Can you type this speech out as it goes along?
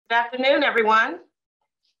Good afternoon, everyone.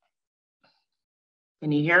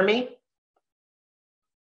 Can you hear me?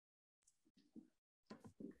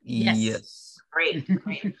 Yes. Great. We're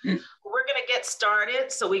going to get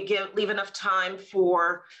started so we leave enough time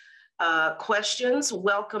for questions.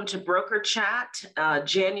 Welcome to Broker Chat,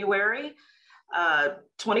 January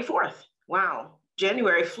 24th. Wow,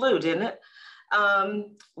 January flew, didn't it?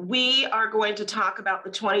 We are going to talk about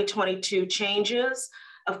the 2022 changes.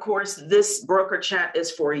 Of course, this Broker Chat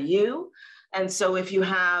is for you. And so if you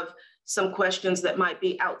have some questions that might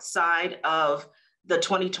be outside of the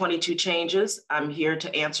 2022 changes, I'm here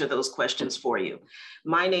to answer those questions for you.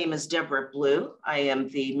 My name is Deborah Blue. I am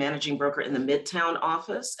the managing broker in the Midtown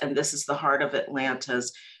office, and this is the Heart of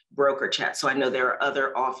Atlanta's Broker Chat. So I know there are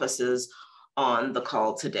other offices on the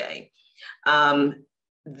call today.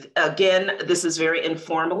 Again, this is very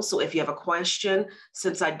informal. So if you have a question,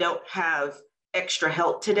 since I don't have extra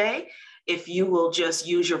help today, if you will just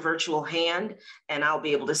use your virtual hand and I'll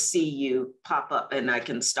be able to see you pop up and I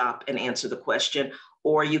can stop and answer the question,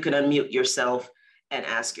 or you can unmute yourself and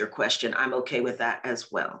ask your question. I'm okay with that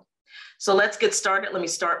as well. So let's get started. Let me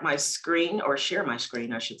start my screen, or share my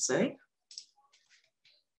screen, I should say.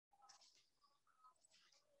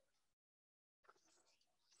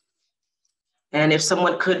 And if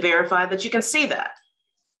someone could verify that you can see that.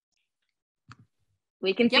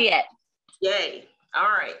 We can see it. Yay. All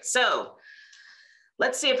right. So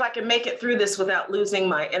let's see if I can make it through this without losing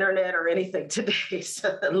my internet or anything today.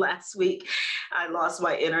 So last week I lost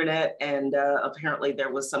my internet, and apparently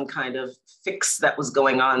there was some kind of fix that was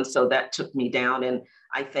going on. So that took me down, and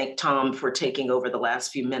I thank Tom for taking over the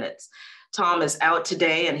last few minutes. Tom is out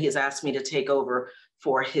today and he's asked me to take over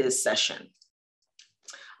for his session.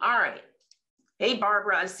 All right. Hey,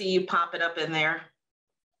 Barbara, I see you popping up in there.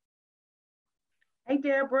 Hey,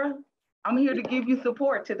 Deborah, I'm here to give you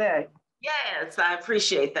support today. Yes, I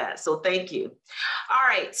appreciate that. So thank you. All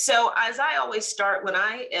right. So as I always start when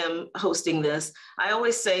I am hosting this, I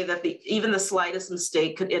always say that even the slightest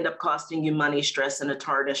mistake could end up costing you money, stress, and a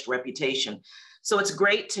tarnished reputation. So it's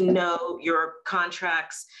great to know your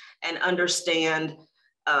contracts and understand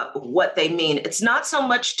what they mean. It's not so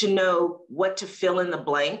much to know what to fill in the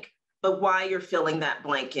blank, but why you're filling that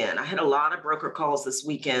blank in. I had a lot of broker calls this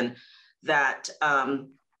weekend that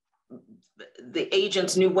the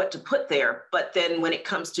agents knew what to put there, but then when it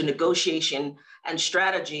comes to negotiation and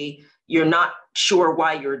strategy, you're not sure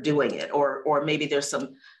why you're doing it, or maybe there's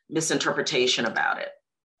some misinterpretation about it.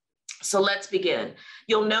 So let's begin.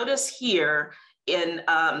 You'll notice here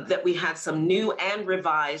that we had some new and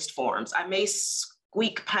revised forms. I may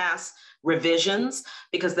squeak past revisions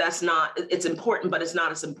because it's important, but it's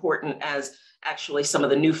not as important as actually some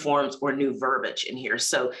of the new forms or new verbiage in here.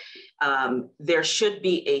 So there should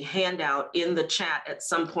be a handout in the chat at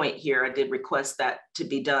some point here. I did request that to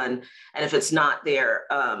be done. And if it's not there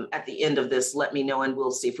at the end of this, let me know and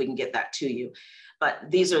we'll see if we can get that to you.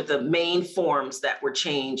 But these are the main forms that were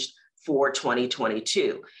changed for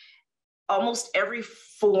 2022. Almost every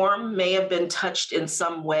form may have been touched in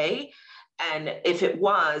some way. And if it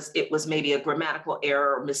was maybe a grammatical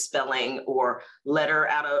error or misspelling or letter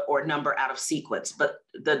or number out of sequence. But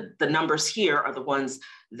the numbers here are the ones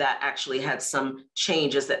that actually had some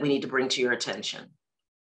changes that we need to bring to your attention.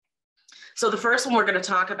 So the first one we're going to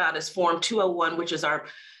talk about is Form 201, which is our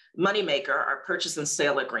moneymaker, our purchase and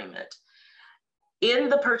sale agreement. In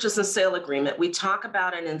the purchase and sale agreement, we talk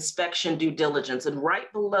about an inspection due diligence, and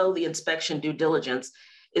right below the inspection due diligence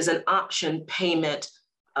is an option payment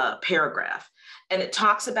paragraph. And it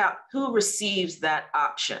talks about who receives that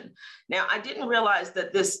option. Now, I didn't realize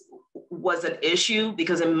that this was an issue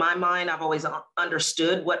because in my mind, I've always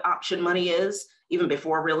understood what option money is, even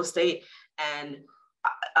before real estate. And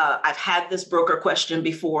I've had this broker question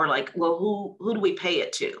before, like, well, who do we pay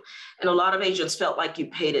it to? And a lot of agents felt like you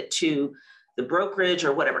paid it to the brokerage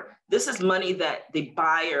or whatever. This is money that the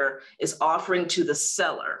buyer is offering to the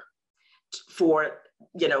seller for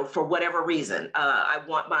whatever reason. I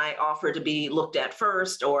want my offer to be looked at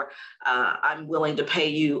first, or I'm willing to pay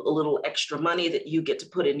you a little extra money that you get to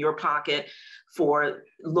put in your pocket for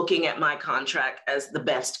looking at my contract as the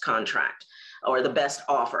best contract, or the best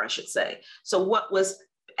offer, I should say. So what was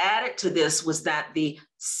added to this was that the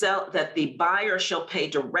buyer shall pay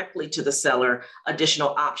directly to the seller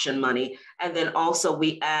additional option money. And then also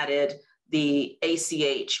we added the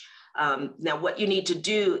ACH. Now, what you need to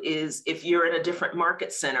do is, if you're in a different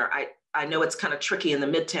market center, I know it's kind of tricky in the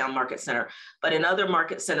Midtown market center, but in other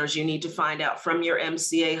market centers, you need to find out from your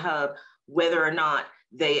MCA hub whether or not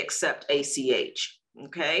they accept ACH.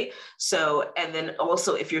 Okay. So, and then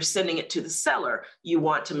also if you're sending it to the seller, you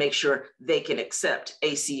want to make sure they can accept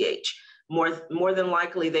ACH. more than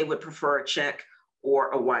likely they would prefer a check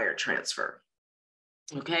or a wire transfer.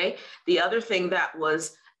 Okay, the other thing that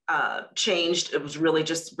was changed, it was really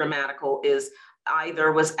just grammatical, is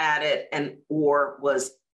either was added and or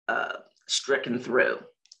was stricken through.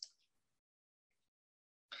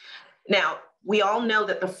 Now, we all know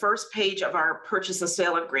that the first page of our purchase and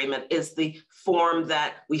sale agreement is the form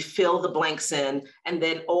that we fill the blanks in, and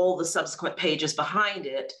then all the subsequent pages behind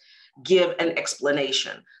it give an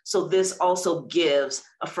explanation. So this also gives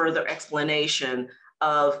a further explanation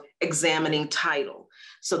of examining title.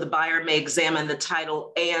 So the buyer may examine the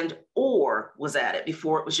title and or was added.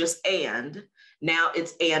 Before it was just and, now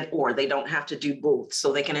it's and or. They don't have to do both.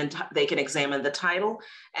 So they can examine the title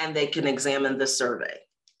and they can examine the survey.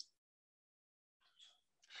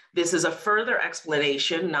 This is a further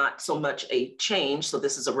explanation, not so much a change. So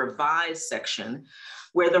this is a revised section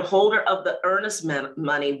where the holder of the earnest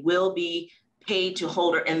money will be paid to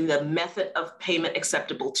holder in the method of payment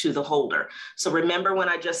acceptable to the holder. So remember when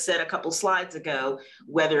I just said a couple slides ago,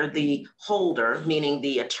 whether the holder, meaning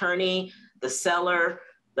the attorney, the seller,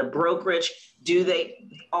 the brokerage, do they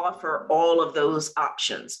offer all of those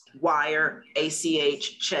options? Wire,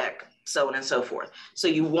 ACH, check, so on and so forth. So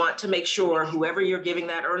you want to make sure whoever you're giving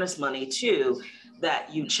that earnest money to,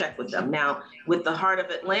 that you check with them. Now, with the Heart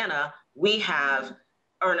of Atlanta, we have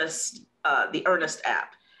the Earnest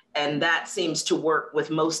app. And that seems to work with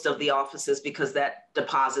most of the offices because that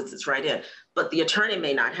deposits it's right in. But the attorney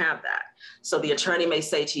may not have that. So the attorney may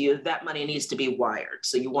say to you, that money needs to be wired.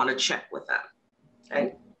 So you want to check with them.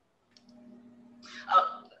 Okay.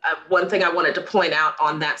 One thing I wanted to point out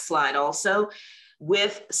on that slide also,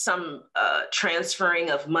 with some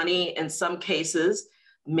transferring of money in some cases,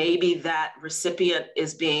 maybe that recipient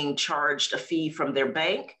is being charged a fee from their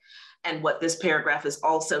bank. And what this paragraph is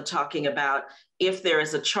also talking about, if there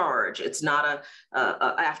is a charge, it's not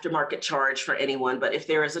a aftermarket charge for anyone, but if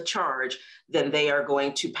there is a charge, then they are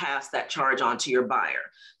going to pass that charge on to your buyer.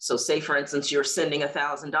 So say, for instance, you're sending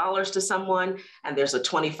 $1,000 to someone and there's a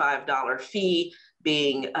 $25 fee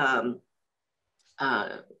being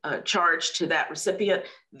charged to that recipient,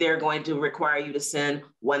 they're going to require you to send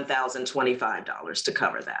 $1,025 to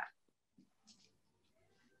cover that.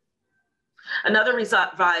 Another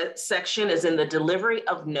revised section is in the delivery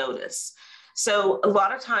of notice. So a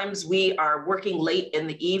lot of times we are working late in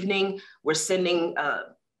the evening, we're sending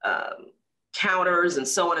counters and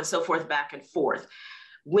so on and so forth back and forth.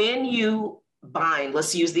 When you bind,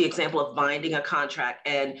 let's use the example of binding a contract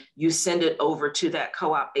and you send it over to that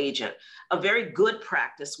co-op agent, a very good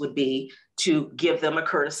practice would be to give them a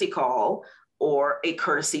courtesy call or a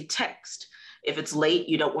courtesy text. If it's late,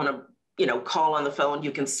 you don't want to call on the phone,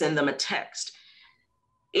 you can send them a text.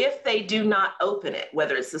 If they do not open it,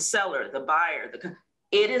 whether it's the seller, the buyer,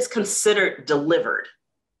 it is considered delivered.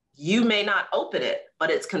 You may not open it,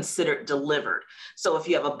 but it's considered delivered. So if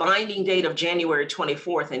you have a binding date of January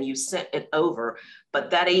 24th and you sent it over,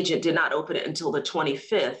 but that agent did not open it until the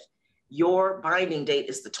 25th, your binding date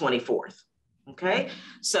is the 24th, okay?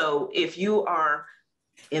 So if you are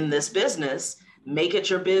in this business, make it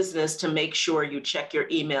your business to make sure you check your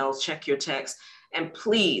emails, check your texts. And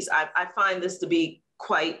please, I find this to be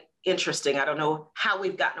quite interesting. I don't know how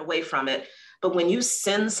we've gotten away from it, but when you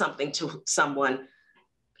send something to someone,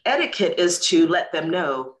 etiquette is to let them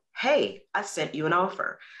know, hey, I sent you an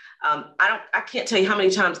offer. I can't tell you how many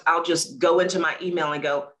times I'll just go into my email and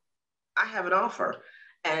go, I have an offer.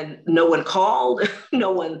 And no one called,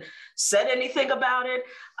 no one said anything about it.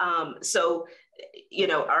 So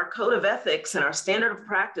our code of ethics and our standard of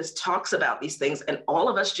practice talks about these things, and all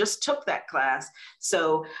of us just took that class.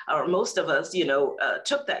 So, or most of us,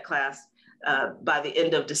 took that class by the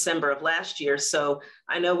end of December of last year. So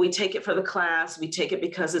I know we take it for the class, we take it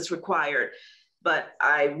because it's required, but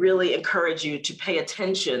I really encourage you to pay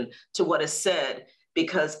attention to what is said,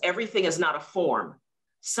 because everything is not a form.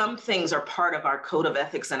 Some things are part of our code of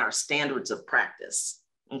ethics and our standards of practice,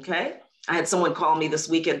 okay? I had someone call me this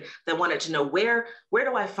weekend that wanted to know where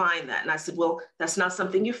do I find that? And I said, well, that's not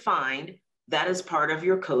something you find. That is part of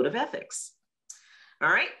your code of ethics. All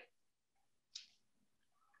right.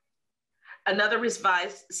 Another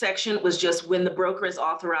revised section was just when the broker is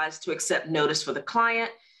authorized to accept notice for the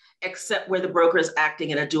client, except where the broker is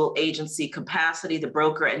acting in a dual agency capacity, the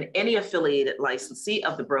broker and any affiliated licensee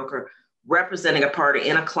of the broker representing a party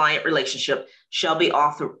in a client relationship shall be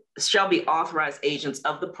authorized agents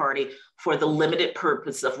of the party for the limited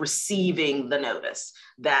purpose of receiving the notice.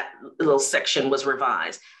 That little section was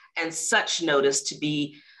revised. And such notice to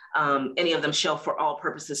be, any of them shall for all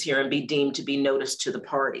purposes here and be deemed to be notice to the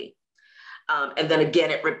party. And then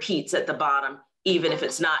again, it repeats at the bottom, even if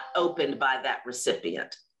it's not opened by that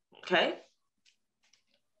recipient, Okay.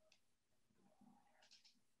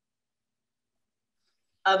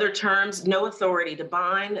 Other terms, no authority to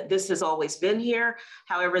bind. This has always been here.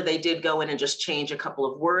 However, they did go in and just change a couple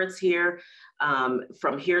of words here,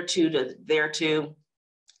 from here to there to,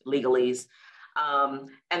 legalese.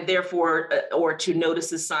 And therefore, or to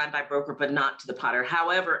notices signed by broker, but not to the potter.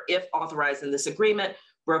 However, if authorized in this agreement,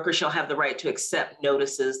 broker shall have the right to accept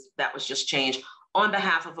notices, that was just changed, on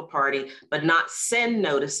behalf of a party, but not send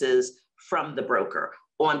notices from the broker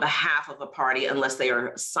on behalf of a party unless they are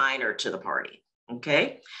a signer to the party.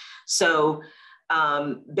 Okay, so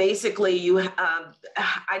basically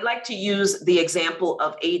I like to use the example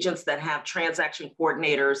of agents that have transaction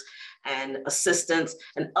coordinators and assistants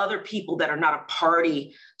and other people that are not a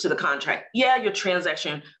party to the contract. Yeah, your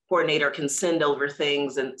transaction coordinator can send over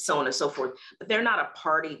things and so on and so forth, but they're not a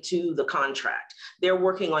party to the contract. They're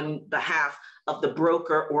working on behalf of the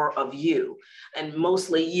broker or of you, and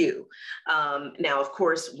mostly you. Now, of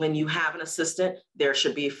course, when you have an assistant, there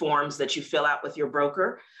should be forms that you fill out with your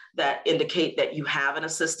broker that indicate that you have an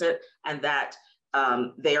assistant and that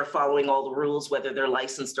they are following all the rules, whether they're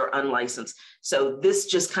licensed or unlicensed. So this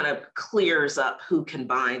just kind of clears up who can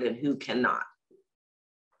bind and who cannot.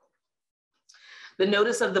 The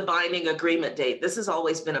notice of the binding agreement date. This has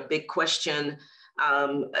always been a big question.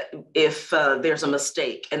 If there's a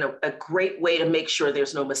mistake, and a great way to make sure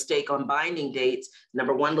there's no mistake on binding dates,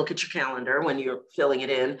 number one, look at your calendar when you're filling it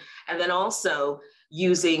in, and then also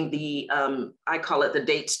using the, I call it the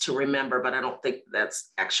dates to remember, but I don't think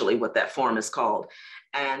that's actually what that form is called.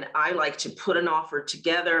 And I like to put an offer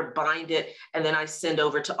together, bind it, and then I send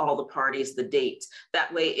over to all the parties the dates.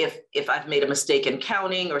 That way, if I've made a mistake in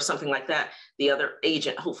counting or something like that, the other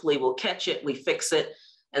agent hopefully will catch it, we fix it,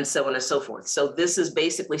 and so on and so forth. So this is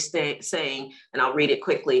basically saying, and I'll read it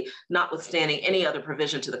quickly, notwithstanding any other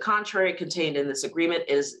provision to the contrary contained in this agreement,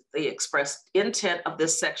 is the expressed intent of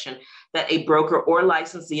this section that a broker or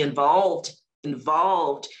licensee involved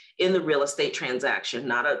in the real estate transaction,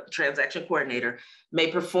 not a transaction coordinator, may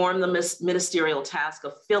perform the ministerial task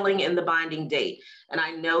of filling in the binding date. And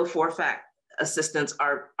I know for a fact assistants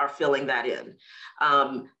are filling that in.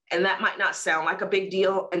 And that might not sound like a big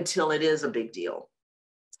deal until it is a big deal.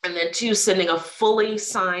 And then two, sending a fully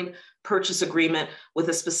signed purchase agreement with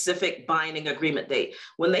a specific binding agreement date.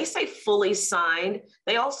 When they say fully signed,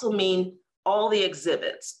 they also mean all the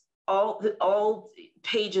exhibits, all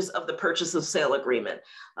pages of the purchase of sale agreement,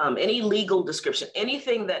 any legal description,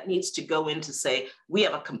 anything that needs to go in to say, we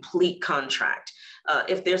have a complete contract.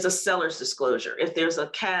 If there's a seller's disclosure, if there's a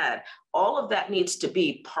CAD, all of that needs to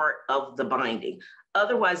be part of the binding.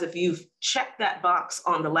 Otherwise, if you've checked that box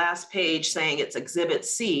on the last page saying it's Exhibit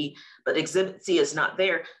C, but Exhibit C is not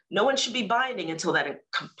there, no one should be binding until that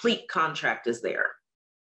complete contract is there.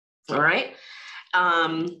 All right.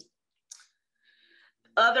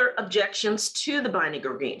 Other objections to the binding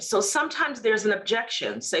agreement. So sometimes there's an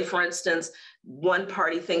objection. Say, for instance, one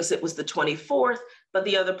party thinks it was the 24th, but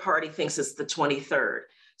the other party thinks it's the 23rd.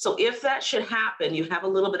 So if that should happen, you have a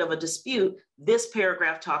little bit of a dispute, this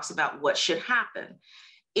paragraph talks about what should happen.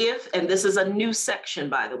 If, and this is a new section,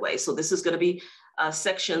 by the way, so this is going to be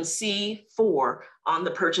section C4 on the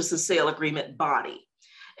purchase and sale agreement body.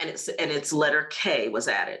 And its letter K was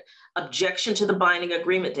added. Objection to the binding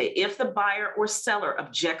agreement date. If the buyer or seller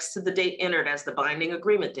objects to the date entered as the binding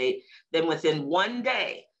agreement date, then within 1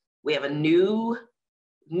 day, we have a new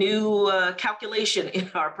calculation in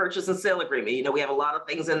our purchase and sale agreement. You know, we have a lot of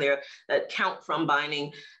things in there that count from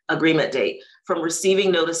binding agreement date. From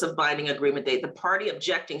receiving notice of binding agreement date, the party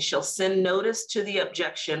objecting shall send notice to the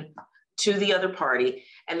objection to the other party,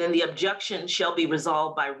 and then the objection shall be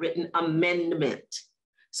resolved by written amendment.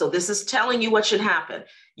 So this is telling you what should happen.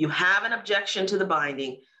 You have an objection to the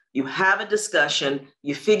binding, you have a discussion,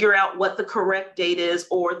 you figure out what the correct date is,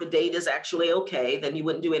 or the date is actually okay, then you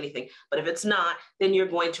wouldn't do anything. But if it's not, then you're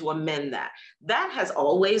going to amend that. That has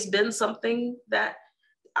always been something that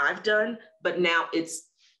I've done, but now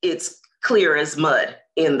it's clear as mud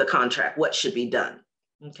in the contract what should be done.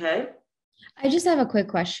 Okay. I just have a quick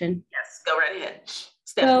question. Yes, go right ahead,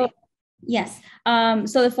 Stephanie. So, yes.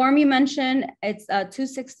 So the form you mentioned, it's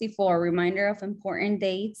 264, reminder of important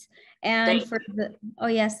dates. And for the, oh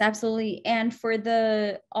yes, absolutely. And for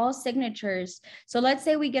the all signatures. So let's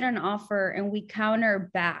say we get an offer and we counter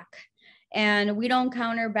back, and we don't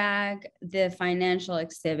counter back the financial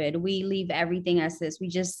exhibit. We leave everything as is. We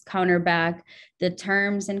just counter back the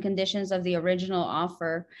terms and conditions of the original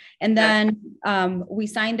offer. And then we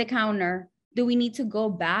sign the counter. Do we need to go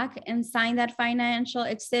back and sign that financial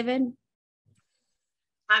exhibit?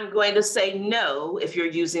 I'm going to say no if you're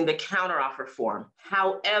using the counteroffer form.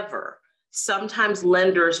 However, sometimes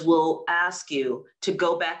lenders will ask you to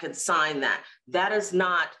go back and sign that. That is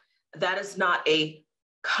not a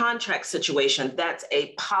contract situation. That's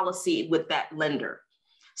a policy with that lender.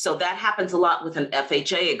 So that happens a lot with an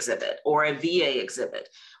FHA exhibit or a VA exhibit,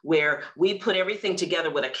 where we put everything together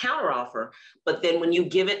with a counteroffer, but then when you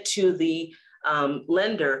give it to the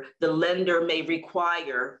lender may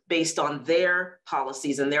require, based on their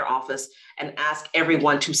policies in their office, and ask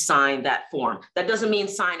everyone to sign that form. That doesn't mean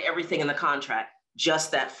sign everything in the contract,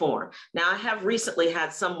 just that form. Now, I have recently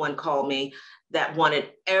had someone call me that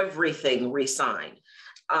wanted everything re-signed.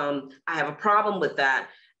 I have a problem with that,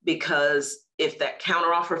 because if that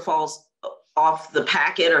counteroffer falls off the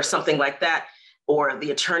packet or something like that, or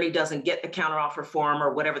the attorney doesn't get the counteroffer form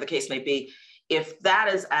or whatever the case may be, if that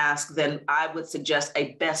is asked, then I would suggest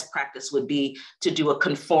a best practice would be to do a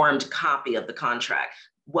conformed copy of the contract,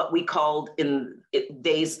 what we called in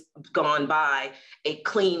days gone by, a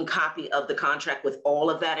clean copy of the contract with all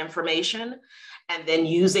of that information, and then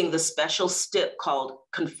using the special stip called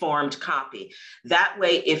conformed copy. That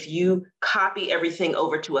way, if you copy everything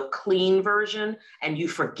over to a clean version and you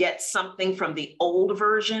forget something from the old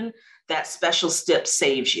version, that special stip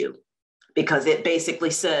saves you, because it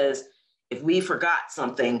basically says, if we forgot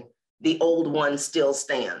something, the old one still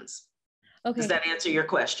stands. Okay. Does that answer your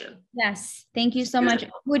question? Yes, thank you so much.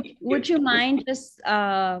 Would you mind just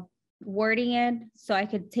wording it so I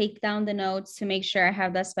could take down the notes to make sure I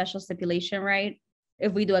have that special stipulation right?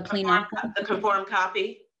 If we do a clean offer? The conformed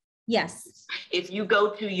copy? Yes. If you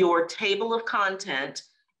go to your table of content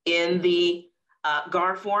in the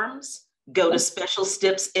GAR forms, go to special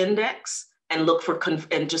stips index, and look for,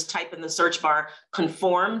 and just type in the search bar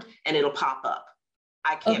conformed, and it'll pop up.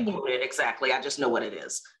 I can't quote it exactly. I just know what it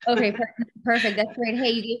is. Okay, perfect. That's great. Hey,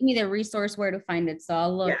 you gave me the resource where to find it, so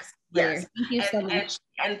I'll look. Yes. Thank you so much.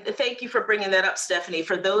 And thank you for bringing that up, Stephanie.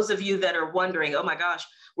 For those of you that are wondering, oh my gosh,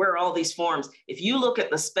 where are all these forms? If you look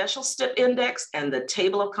at the special stip index and the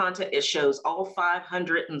table of content, it shows all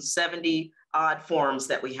 570 odd forms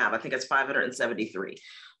that we have. I think it's 573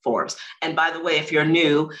 forms. And by the way, if you're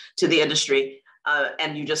new to the industry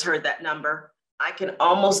and you just heard that number, I can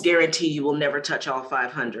almost guarantee you will never touch all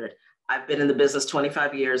 500. I've been in the business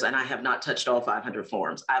 25 years and I have not touched all 500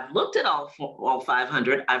 forms. I've looked at all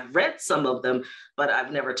 500. I've read some of them, but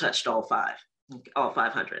I've never touched all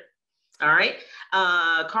 500. All right.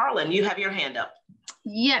 Carlin, you have your hand up.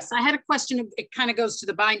 Yes, I had a question. It kind of goes to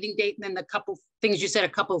the binding date, and then the couple things you said a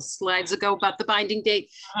couple slides ago about the binding date.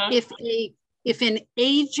 If an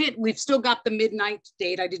agent, we've still got the midnight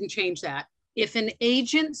date, I didn't change that. If an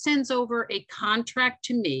agent sends over a contract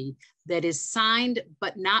to me that is signed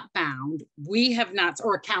but not bound, we have not,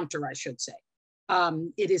 or a counter, I should say.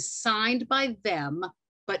 It is signed by them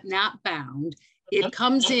but not bound. It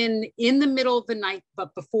comes in the middle of the night,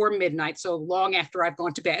 but before midnight, so long after I've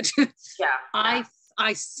gone to bed. Yeah.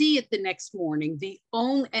 I see it the next morning.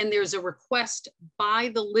 And there's a request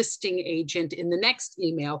by the listing agent in the next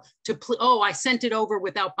email to, I sent it over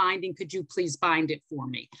without binding. Could you please bind it for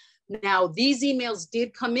me? Now, these emails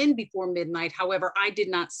did come in before midnight. However, I did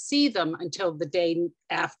not see them until the day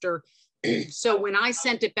after. So when I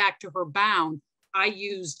sent it back to her bound, I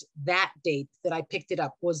used that date that I picked it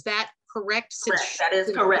up. Was that correct? Correct. That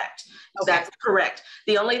is correct. Okay. That's correct.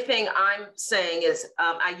 The only thing I'm saying is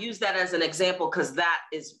I use that as an example because that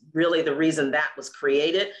is really the reason that was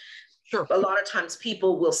created. Sure. A lot of times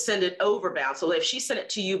people will send it over bound. So if she sent it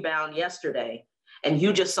to you bound yesterday and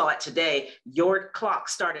you just saw it today, your clock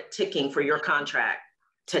started ticking for your contract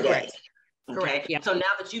today. Correct. Okay. Correct. Yep. So now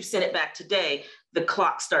that you've sent it back today, the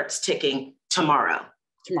clock starts ticking tomorrow.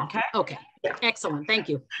 Okay. Okay. Yeah. Excellent. Thank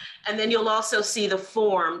you. And then you'll also see the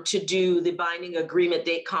form to do the binding agreement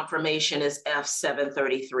date confirmation is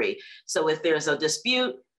F733. So if there's a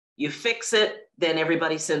dispute, you fix it, then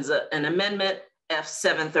everybody sends an amendment.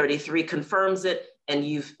 F733 confirms it, and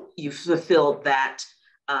you've fulfilled that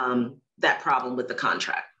that problem with the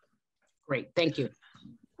contract. Great. Thank you.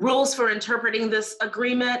 Rules for interpreting this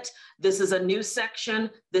agreement. This is a new section.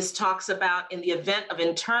 This talks about in the event of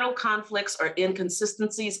internal conflicts or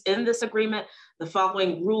inconsistencies in this agreement, the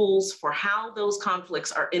following rules for how those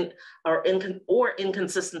conflicts or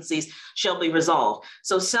inconsistencies shall be resolved.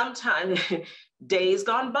 So sometime days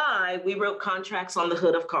gone by, we wrote contracts on the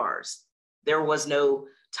hood of cars. There was no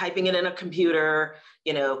typing it in a computer.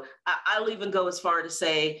 You know, I'll even go as far to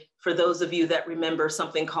say, for those of you that remember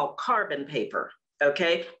something called carbon paper,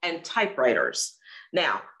 okay, and typewriters.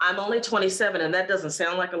 Now, I'm only 27, and that doesn't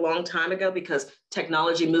sound like a long time ago because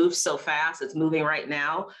technology moves so fast. It's moving right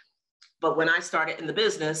now. But when I started in the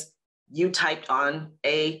business, you typed on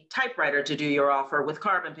a typewriter to do your offer with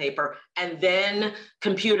carbon paper, and then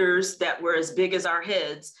computers that were as big as our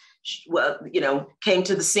heads, well, came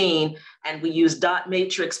to the scene, and we used dot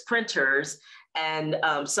matrix printers and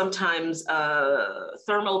sometimes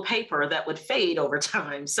thermal paper that would fade over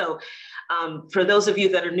time. So for those of you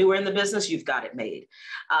that are newer in the business, you've got it made.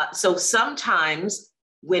 So sometimes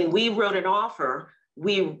when we wrote an offer,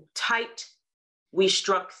 we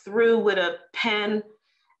struck through with a pen,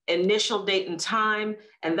 initial date and time,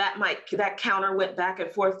 and that counter went back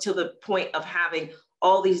and forth to the point of having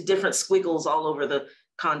all these different squiggles all over the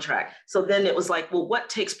contract. So then it was like, well, what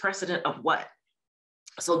takes precedent of what?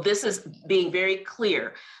 So this is being very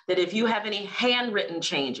clear that if you have any handwritten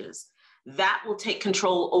changes, that will take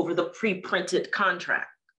control over the pre-printed contract.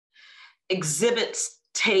 Exhibits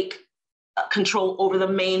take control over the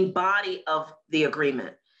main body of the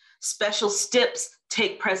agreement. Special steps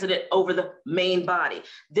take precedent over the main body.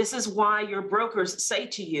 This is why your brokers say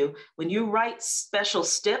to you, when you write special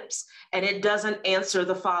steps and it doesn't answer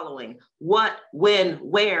the following: what, when,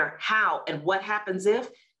 where, how, and what happens if,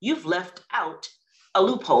 you've left out a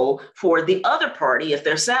loophole for the other party, if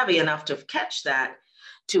they're savvy enough to catch that,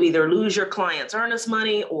 to either lose your client's earnest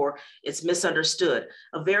money or it's misunderstood.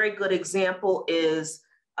 A very good example is,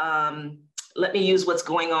 let me use what's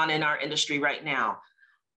going on in our industry right now.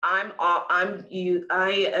 I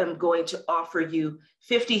am going to offer you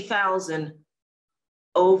 $50,000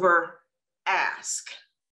 over ask.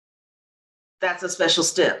 That's a special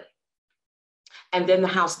step. And then the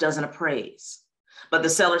house doesn't appraise. But the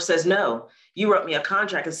seller says, no, you wrote me a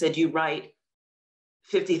contract and said you write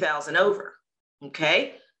 50,000 over,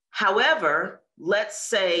 okay? However, let's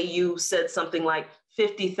say you said something like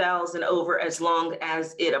 50,000 over as long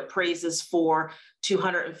as it appraises for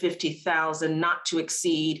 250,000, not to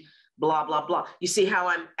exceed, blah, blah, blah. You see how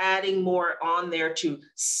I'm adding more on there to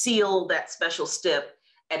seal that special step,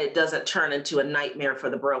 and it doesn't turn into a nightmare for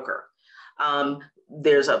the broker.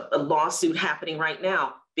 There's a lawsuit happening right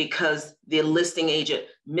now because the listing agent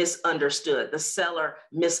misunderstood, the seller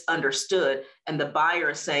misunderstood, and the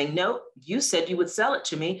buyer is saying, no, you said you would sell it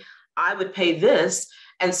to me. I would pay this.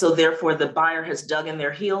 And so therefore the buyer has dug in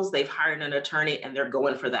their heels, they've hired an attorney, and they're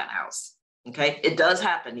going for that house. Okay, it does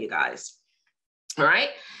happen, you guys. All right.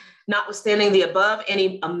 Notwithstanding the above,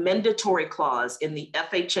 any amendatory clause in the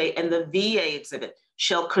FHA and the VA exhibit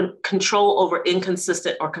shall control over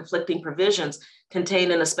inconsistent or conflicting provisions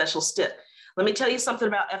contained in a special stip. Let me tell you something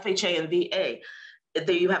about FHA and VA.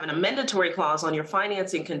 There you have an amendatory clause on your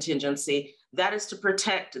financing contingency. That is to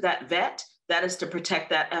protect that vet. That is to protect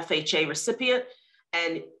that FHA recipient.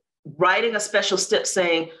 And writing a special stip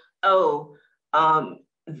saying, oh,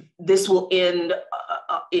 this will end,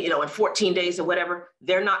 in 14 days or whatever,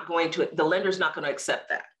 the lender's not going to accept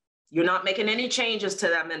that. You're not making any changes to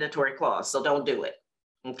that mandatory clause, so don't do it,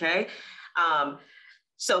 okay?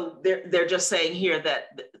 So they're just saying here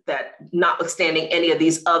that notwithstanding any of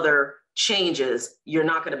these other changes, you're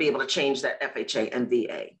not going to be able to change that FHA and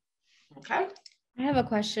VA, okay? I have a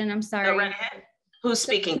question, I'm sorry. Go right ahead. Who's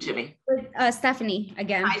speaking to me? Stephanie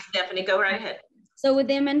again. Hi, Stephanie, go right ahead. So with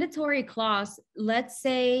the mandatory clause, let's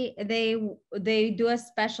say they do a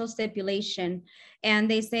special stipulation and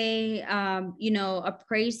they say,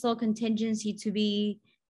 appraisal contingency to be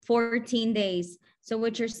 14 days. So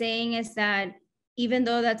what you're saying is that even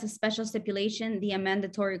though that's a special stipulation, the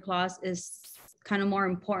mandatory clause is kind of more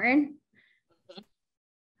important.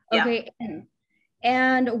 Yeah. Okay.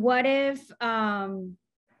 And what if,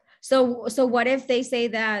 so what if they say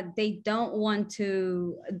that they don't want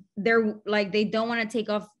to, they don't want to take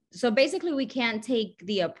off. So basically we can't take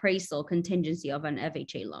the appraisal contingency of an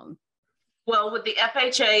FHA loan. Well, with the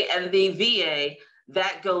FHA and the VA,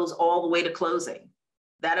 that goes all the way to closing.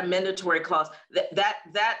 That amendatory clause,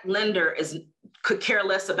 that lender could care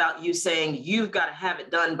less about you saying you've got to have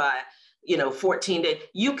it done by 14 days.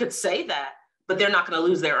 You could say that, but they're not going to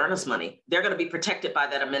lose their earnest money. They're going to be protected by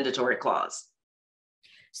that amendatory clause.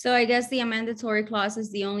 So I guess the amendatory clause is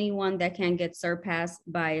the only one that can get surpassed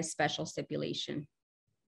by a special stipulation.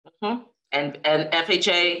 Mm-hmm. And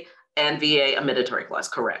FHA and VA amendatory clause,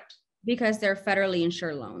 correct. Because they're federally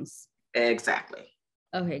insured loans. Exactly.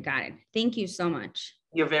 Okay, got it. Thank you so much.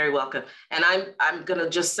 You're very welcome. And I'm gonna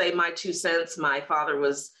just say my 2 cents. My father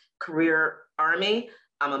was career Army.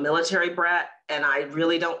 I'm a military brat, and I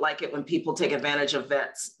really don't like it when people take advantage of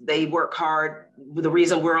vets. They work hard. The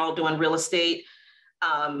reason we're all doing real estate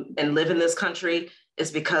and live in this country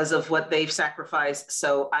is because of what they've sacrificed.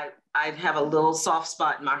 So I have a little soft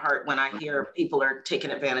spot in my heart when I hear people are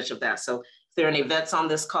taking advantage of that. So if there are any vets on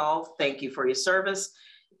this call, thank you for your service.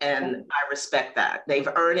 And I respect that. They've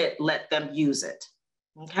earned it, let them use it.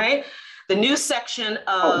 Okay. The new section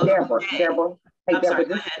of— Oh, Deborah. Hey, I'm Deborah, sorry,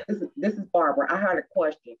 this is Barbara. I had a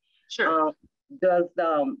question. Sure. Does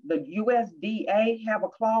the USDA have a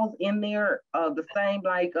clause in there the same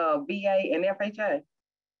like VA and FHA?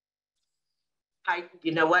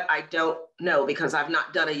 You know what? I don't know because I've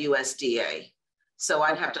not done a USDA. So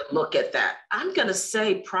I'd have to look at that. I'm going to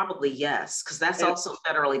say probably yes, because that's also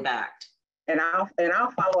federally backed. And I'll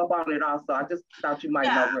follow up on it also. I just thought you might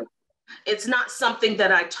know. It's not something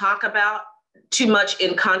that I talk about too much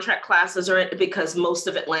in contract classes because most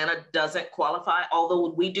of Atlanta doesn't qualify.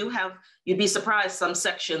 Although we do have, you'd be surprised, some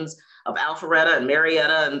sections of Alpharetta and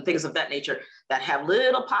Marietta and things of that nature that have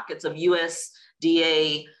little pockets of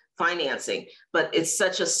USDA financing, but it's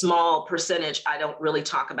such a small percentage. I don't really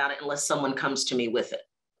talk about it unless someone comes to me with it.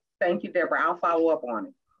 Thank you, Deborah. I'll follow up on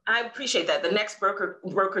it. I appreciate that. The next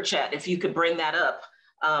broker chat, if you could bring that up,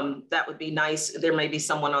 that would be nice. There may be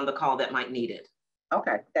someone on the call that might need it.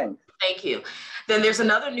 Okay, thanks. Thank you. Then there's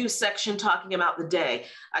another new section talking about the day.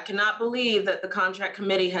 I cannot believe that the contract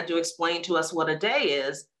committee had to explain to us what a day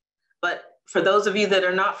is, but for those of you that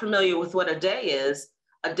are not familiar with what a day is,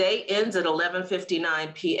 a day ends at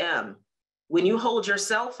 11:59 p.m. When you hold your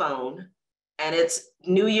cell phone and it's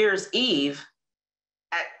New Year's Eve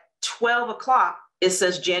at 12 o'clock, it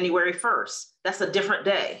says January 1st. That's a different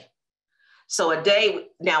day. So a day,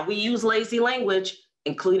 now we use lazy language,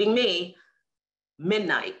 including me,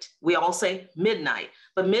 midnight. We all say midnight,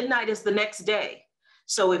 but midnight is the next day.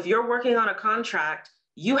 So if you're working on a contract,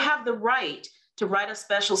 you have the right to write a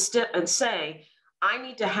special stip and say, I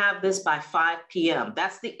need to have this by 5 p.m.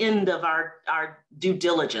 That's the end of our due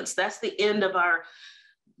diligence. That's the end of our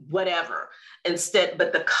whatever. Instead,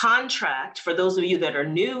 but the contract, for those of you that are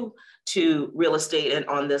new to real estate and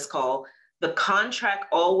on this call, the contract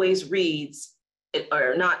always reads,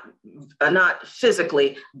 or not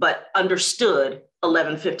physically, but understood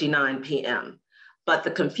 11:59 p.m. But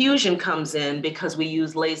the confusion comes in because we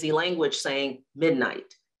use lazy language saying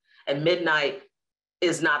midnight, and midnight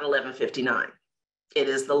is not 11:59. It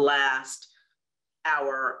is the last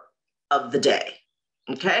hour of the day,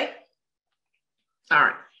 okay? All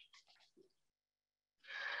right.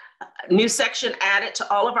 New section added to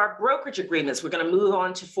all of our brokerage agreements. We're gonna move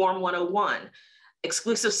on to Form 101.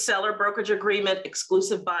 Exclusive seller brokerage agreement,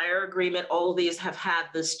 exclusive buyer agreement, all of these have had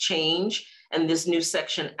this change and this new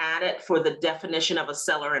section added for the definition of a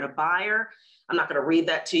seller and a buyer. I'm not gonna read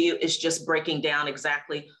that to you. It's just breaking down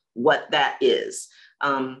exactly what that is.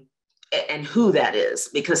 And who that is,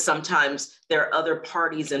 because sometimes there are other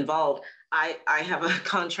parties involved. I have a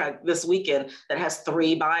contract this weekend that has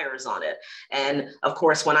 3 buyers on it. And of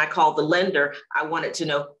course, when I called the lender, I wanted to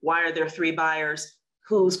know, why are there 3 buyers?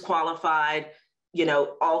 Who's qualified? You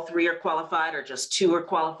know, all 3 are qualified or just 2 are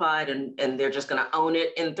qualified and they're just gonna own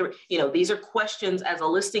it in 3. You know, these are questions as a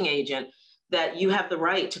listing agent that you have the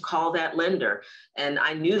right to call that lender. And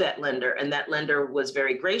I knew that lender, and that lender was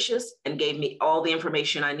very gracious and gave me all the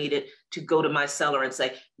information I needed to go to my seller and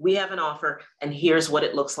say, we have an offer and here's what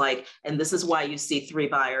it looks like. And this is why you see 3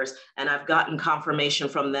 buyers. And I've gotten confirmation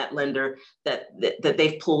from that lender that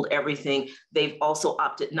they've pulled everything. They've also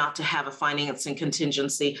opted not to have a financing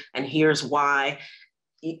contingency. And here's why.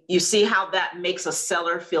 You see how that makes a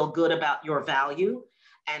seller feel good about your value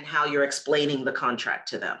and how you're explaining the contract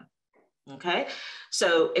to them. Okay,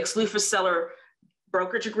 so exclusive seller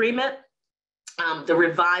brokerage agreement. The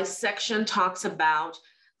revised section talks about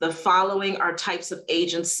the following are types of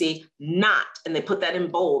agency not, and they put that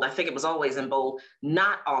in bold. I think it was always in bold,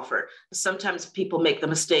 not offered. Sometimes people make the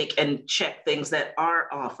mistake and check things that are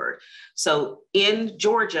offered. So in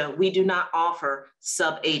Georgia, we do not offer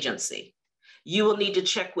sub-agency. You will need to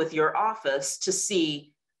check with your office to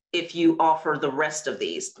see if you offer the rest of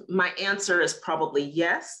these. My answer is probably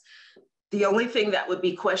yes. The only thing that would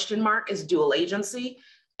be question mark is dual agency.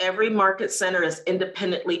 Every market center is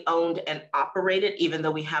independently owned and operated, even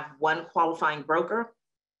though we have 1 qualifying broker.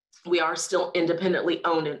 We are still independently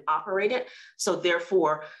owned and operated. So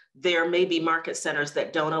therefore, there may be market centers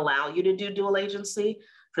that don't allow you to do dual agency.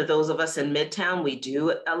 For those of us in Midtown, we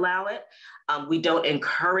do allow it. We don't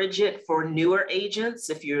encourage it for newer agents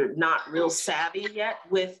if you're not real savvy yet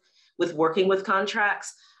with working with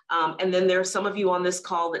contracts. And then there are some of you on this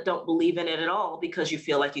call that don't believe in it at all because you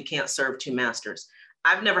feel like you can't serve 2 masters.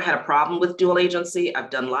 I've never had a problem with dual agency. I've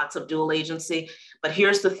done lots of dual agency, but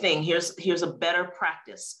here's the thing. Here's a better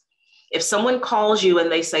practice. If someone calls you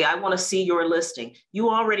and they say, I want to see your listing, you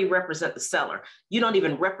already represent the seller. You don't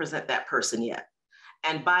even represent that person yet.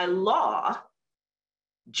 And by law,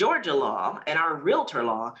 Georgia law and our realtor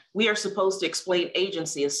law, we are supposed to explain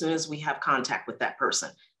agency as soon as we have contact with that person.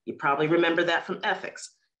 You probably remember that from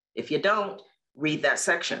ethics. If you don't, read that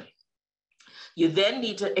section. You then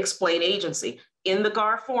need to explain agency. In the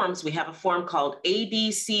GAR forms, we have a form called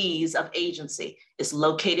ABCs of agency. It's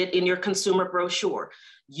located in your consumer brochure.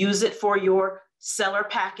 Use it for your seller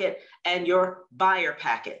packet and your buyer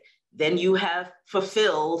packet. Then you have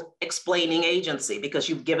fulfilled explaining agency because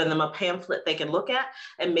you've given them a pamphlet they can look at,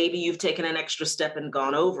 and maybe you've taken an extra step and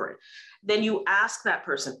gone over it. Then you ask that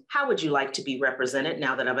person, how would you like to be represented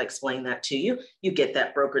now that I've explained that to you? You get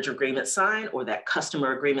that brokerage agreement signed or that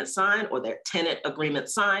customer agreement signed or that tenant agreement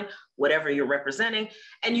signed, whatever you're representing,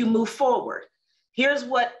 and you move forward. Here's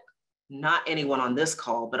what not anyone on this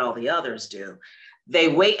call, but all the others do. They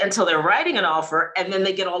wait until they're writing an offer and then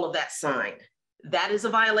they get all of that signed. That is a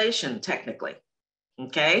violation technically,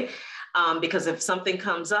 okay? Because if something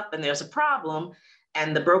comes up and there's a problem,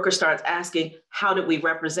 and the broker starts asking, how did we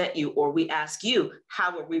represent you? Or we ask you,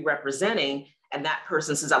 how are we representing? And that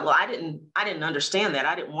person says, well, I didn't understand that.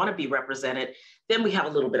 I didn't want to be represented. Then we have a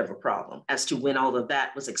little bit of a problem as to when all of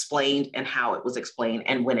that was explained and how it was explained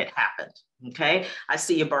and when it happened, okay? I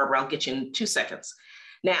see you, Barbara. I'll get you in 2 seconds.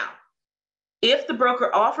 Now, if the broker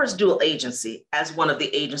offers dual agency as one of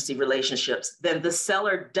the agency relationships, then the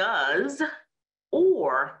seller does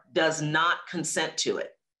or does not consent to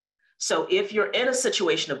it. So if you're in a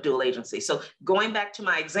situation of dual agency, so going back to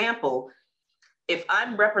my example, if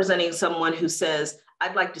I'm representing someone who says,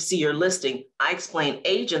 I'd like to see your listing, I explain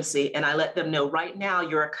agency and I let them know right now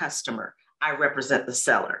you're a customer. I represent the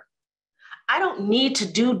seller. I don't need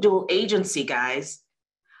to do dual agency, guys.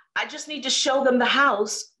 I just need to show them the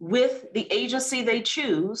house with the agency they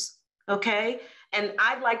choose, okay? And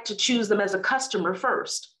I'd like to choose them as a customer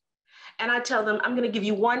first. And I tell them, I'm gonna give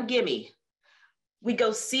you one gimme. We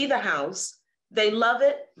go see the house, they love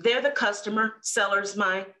it, they're the customer, seller's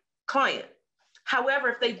my client. However,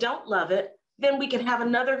 if they don't love it, then we can have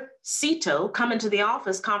another CITO come into the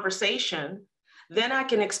office conversation. Then I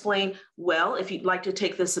can explain, well, if you'd like to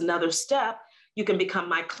take this another step, you can become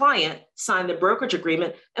my client, sign the brokerage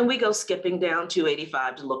agreement, and we go skipping down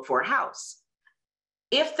 285 to look for a house.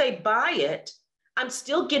 If they buy it, I'm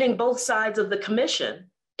still getting both sides of the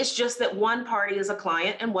commission. It's just that one party is a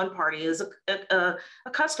client and one party is a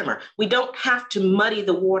customer. We don't have to muddy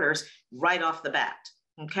the waters right off the bat,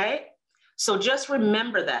 okay? So just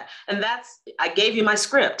remember that. And I gave you my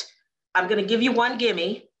script. I'm gonna give you one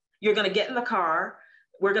gimme. You're gonna get in the car.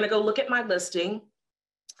 We're gonna go look at my listing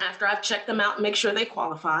after I've checked them out and make sure they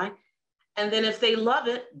qualify. And then if they love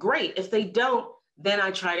it, great. If they don't, then I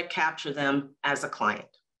try to capture them as a client.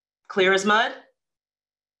 Clear as mud?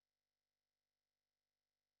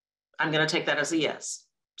 I'm going to take that as a yes.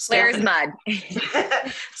 Clear as mud.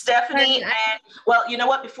 Stephanie, and well, you know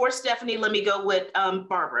what? Before Stephanie, let me go with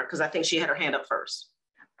Barbara, because I think she had her hand up first.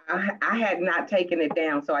 I had not taken it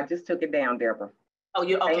down, so I just took it down, Deborah. Oh,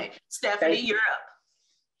 you okay. Stephanie, you're up.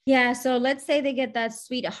 Yeah, so let's say they get that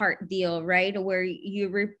sweetheart deal, right? Where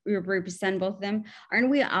you represent both of them. Aren't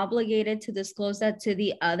we obligated to disclose that to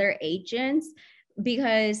the other agents?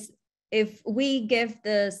 Because if we give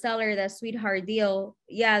the seller that sweetheart deal,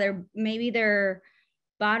 yeah, maybe their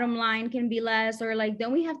bottom line can be less, or like,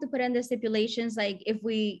 don't we have to put in the stipulations? Like if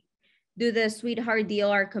we do the sweetheart deal,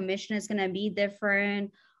 our commission is gonna be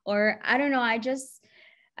different, or I don't know. I just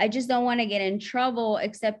don't want to get in trouble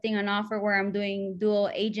accepting an offer where I'm doing dual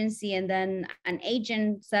agency and then an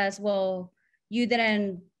agent says, well, you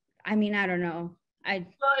didn't, I mean, I don't know. Well,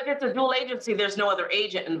 if it's a dual agency, there's no other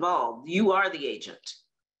agent involved. You are the agent.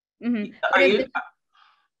 Mm-hmm. I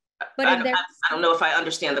don't know if I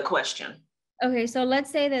understand the question. Okay, so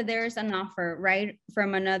let's say that there's an offer, right,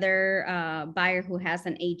 from another buyer who has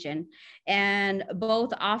an agent, and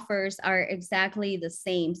both offers are exactly the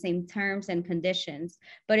same terms and conditions.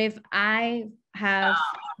 But if I have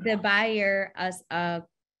the buyer as a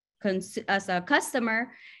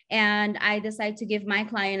customer and I decide to give my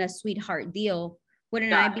client a sweetheart deal,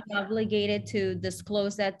 wouldn't I be obligated to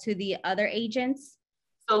disclose that to the other agents?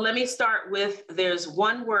 So let me start with, there's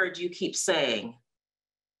one word you keep saying,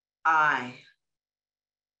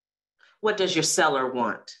 What does your seller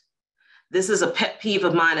want? This is a pet peeve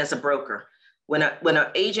of mine as a broker. When an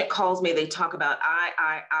agent calls me, they talk about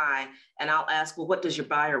I, and I'll ask, well, what does your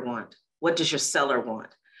buyer want? What does your seller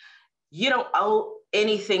want? You don't owe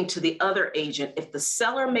anything to the other agent. If the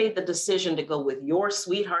seller made the decision to go with your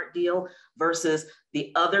sweetheart deal versus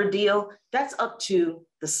the other deal, that's up to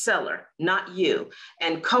the seller, not you.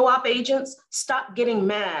 And co-op agents, stop getting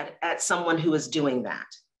mad at someone who is doing that,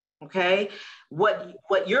 okay? What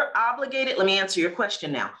you're obligated, let me answer your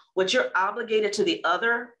question now. What you're obligated to the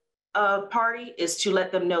other party is to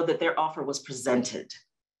let them know that their offer was presented.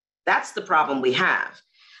 That's the problem we have.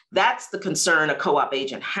 That's the concern a co-op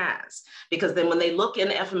agent has, because then when they look in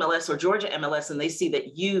FMLS or Georgia MLS and they see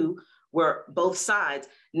that you were both sides,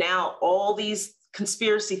 now all these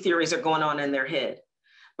conspiracy theories are going on in their head.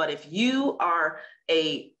 But if you are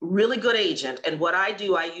a really good agent, and what I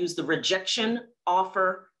do, I use the rejection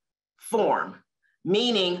offer form,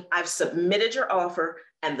 meaning I've submitted your offer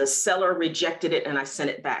and the seller rejected it and I sent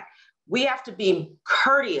it back. We have to be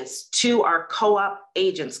courteous to our co-op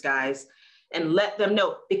agents, guys, and let them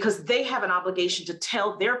know, because they have an obligation to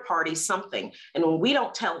tell their party something. And when we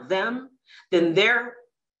don't tell them, then their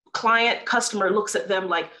client, customer looks at them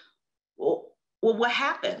like, well, what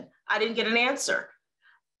happened? I didn't get an answer.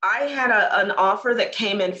 I had an offer that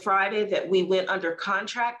came in Friday that we went under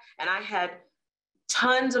contract, and I had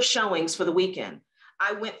tons of showings for the weekend.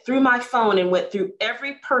 I went through my phone and went through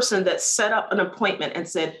every person that set up an appointment and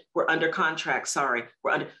said, we're under contract, sorry,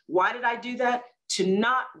 we're under. Why did I do that? To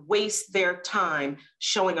not waste their time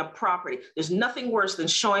showing a property. There's nothing worse than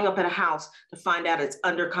showing up at a house to find out it's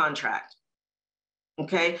under contract.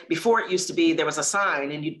 Okay, before it used to be there was a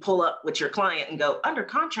sign and you'd pull up with your client and go, under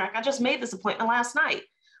contract, I just made this appointment last night.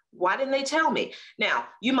 Why didn't they tell me? Now,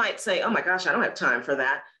 you might say, oh my gosh, I don't have time for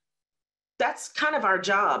that. That's kind of our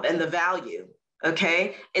job and the value,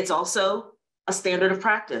 okay? It's also a standard of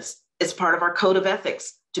practice. It's part of our code of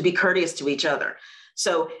ethics to be courteous to each other.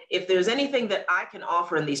 So if there's anything that I can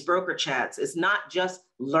offer in these broker chats, it's not just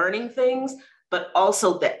learning things, but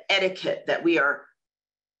also the etiquette that we're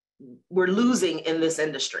losing in this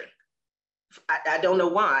industry. I don't know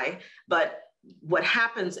why, but what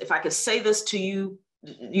happens, if I could say this to you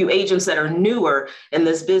agents that are newer in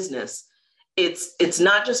this business, it's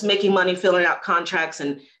not just making money, filling out contracts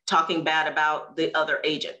and talking bad about the other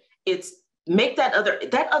agent. It's make that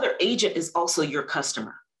other agent is also your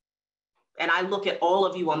customer. And I look at all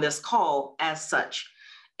of you on this call as such.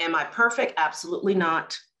 Am I perfect? Absolutely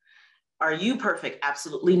not. Are you perfect?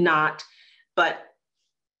 Absolutely not. But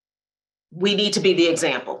we need to be the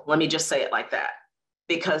example. Let me just say it like that,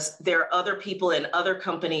 because there are other people in other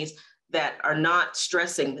companies that are not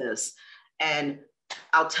stressing this. And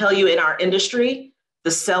I'll tell you, in our industry,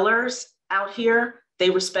 the sellers out here, they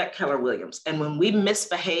respect Keller Williams. And when we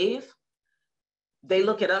misbehave, they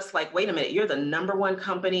look at us like, wait a minute, you're the #1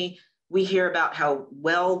 company. We hear about how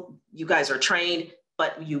well you guys are trained,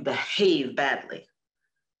 but you behave badly.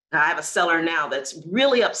 Now, I have a seller now that's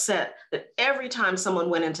really upset that every time someone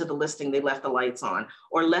went into the listing, they left the lights on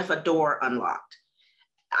or left a door unlocked.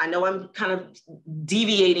 I know I'm kind of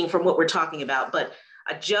deviating from what we're talking about, but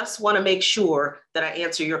I just want to make sure that I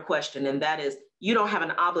answer your question. And that is, you don't have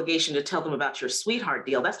an obligation to tell them about your sweetheart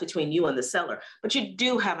deal. That's between you and the seller. But you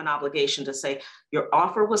do have an obligation to say, your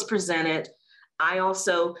offer was presented. I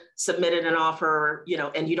also submitted an offer,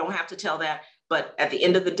 and you don't have to tell that. But at the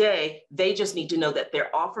end of the day, they just need to know that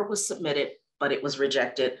their offer was submitted, but it was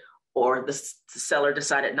rejected, or the seller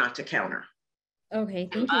decided not to counter. Okay,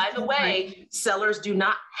 thank you. By the way, sellers do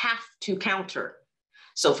not have to counter.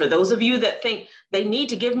 So for those of you that think they need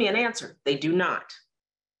to give me an answer, they do not.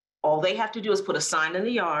 All they have to do is put a sign in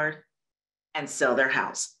the yard and sell their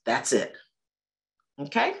house. That's it.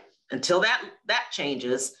 Okay? Until that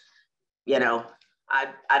changes,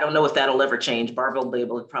 I don't know if that'll ever change. Barbara will be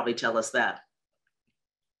able to probably tell us that.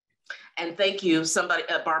 And thank you. Somebody,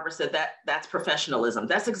 Barbara said that's professionalism.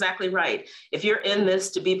 That's exactly right. If you're in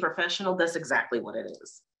this to be professional, that's exactly what it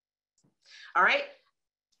is. All right.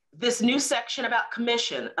 This new section about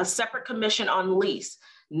commission, a separate commission on lease,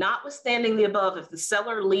 notwithstanding the above, if the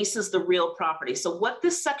seller leases the real property. So what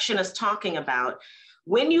this section is talking about,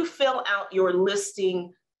 when you fill out your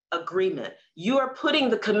listing agreement, you are putting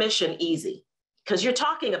the commission easy because you're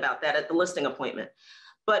talking about that at the listing appointment.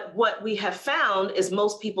 But what we have found is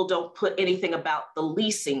most people don't put anything about the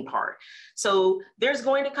leasing part. So there's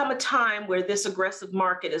going to come a time where this aggressive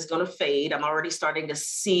market is going to fade. I'm already starting to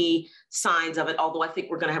see signs of it, although I think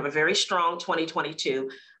we're going to have a very strong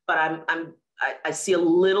 2022. But I see a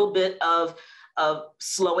little bit of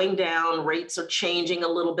slowing down. Rates are changing a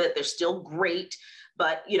little bit. They're still great,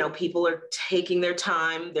 but people are taking their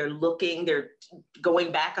time. They're looking. They're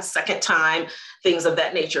going back a second time. Things of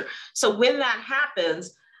that nature. So when that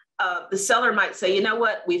happens, the seller might say, you know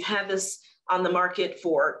what, we've had this on the market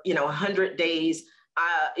for 100 days,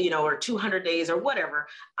 or 200 days or whatever.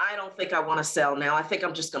 I don't think I want to sell now. I think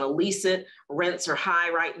I'm just going to lease it. Rents are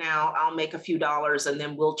high right now. I'll make a few dollars and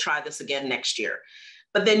then we'll try this again next year.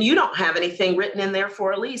 But then you don't have anything written in there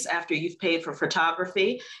for a lease after you've paid for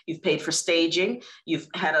photography, you've paid for staging, you've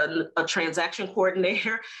had a transaction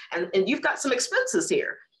coordinator, and you've got some expenses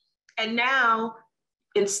here. And now,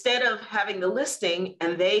 instead of having the listing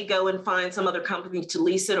and they go and find some other company to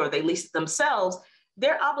lease it or they lease it themselves,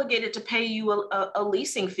 they're obligated to pay you a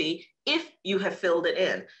leasing fee if you have filled it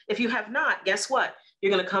in. If you have not, guess what?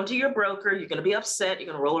 You're going to come to your broker. You're going to be upset. You're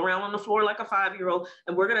going to roll around on the floor like a 5-year-old.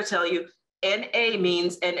 And we're going to tell you NA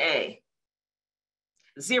means NA.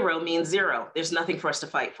 0 means 0. There's nothing for us to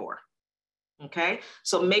fight for. Okay.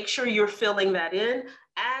 So make sure you're filling that in.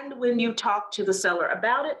 And when you talk to the seller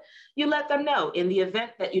about it, you let them know in the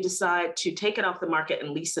event that you decide to take it off the market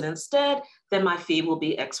and lease it instead, then my fee will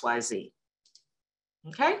be XYZ.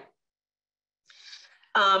 Okay.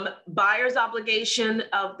 Buyer's obligation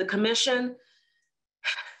of the commission.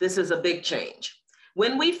 This is a big change.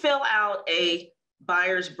 When we fill out a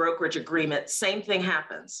buyer's brokerage agreement, same thing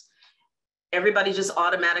happens. Everybody just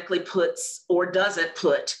automatically puts or doesn't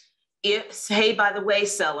put, if, hey, by the way,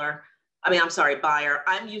 buyer,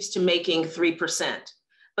 I'm used to making 3%,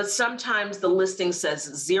 but sometimes the listing says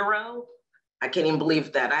 0. I can't even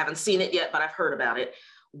believe that. I haven't seen it yet, but I've heard about it.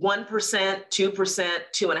 1%, 2%,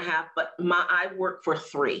 2.5%, but I work for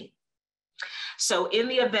 3. So in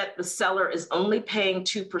the event the seller is only paying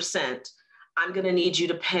 2%, I'm going to need you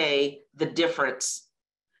to pay the difference.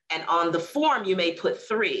 And on the form, you may put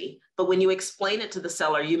 3, but when you explain it to the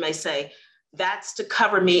seller, you may say, that's to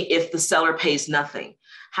cover me if the seller pays nothing.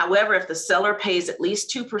 However, if the seller pays at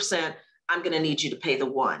least 2%, I'm going to need you to pay the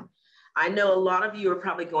 1. I know a lot of you are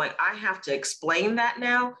probably going, I have to explain that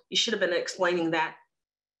now. You should have been explaining that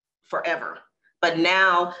forever. But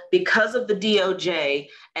now, because of the DOJ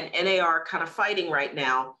and NAR kind of fighting right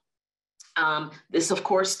now, this of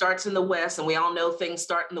course starts in the West, and we all know things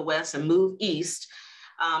start in the West and move East.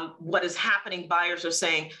 What is happening, buyers are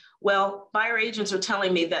saying, well, buyer agents are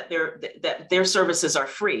telling me that their services are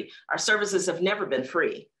free. Our services have never been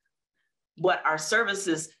free. What our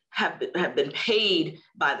services have been paid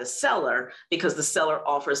by the seller because the seller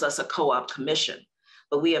offers us a co-op commission.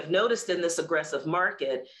 But we have noticed in this aggressive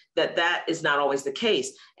market that that is not always the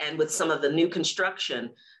case. And with some of the new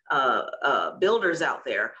construction builders out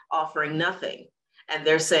there offering nothing, and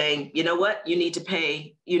they're saying, you know what, you need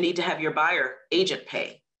to have your buyer agent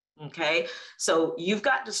pay. Okay, so you've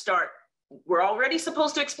got to start. We're already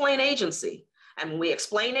supposed to explain agency. And when we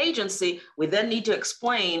explain agency, we then need to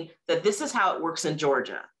explain that this is how it works in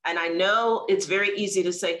Georgia. And I know it's very easy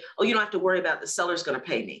to say, oh, you don't have to worry about the seller's going to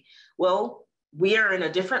pay me. Well, we are in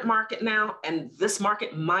a different market now, and this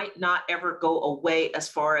market might not ever go away as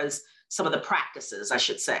far as some of the practices, I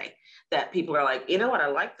should say, that people are like, you know what, I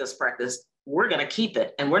like this practice. We're going to keep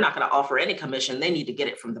it, and we're not going to offer any commission. They need to get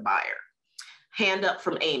it from the buyer. Hand up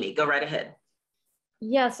from Amy. Go right ahead.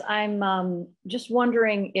 Yes, I'm just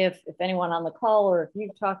wondering if anyone on the call or if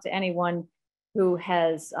you've talked to anyone who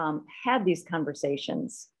has had these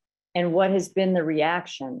conversations and what has been the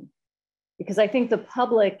reaction. Because I think the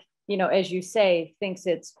public, you know, as you say, thinks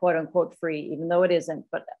it's quote unquote free, even though it isn't.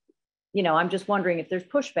 But, you know, I'm just wondering if there's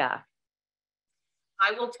pushback.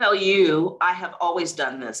 I will tell you, I have always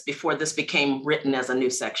done this before this became written as a new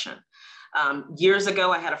section. Years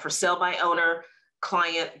ago, I had a for sale by owner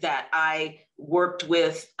client that I worked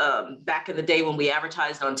with back in the day when we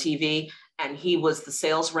advertised on TV, and he was the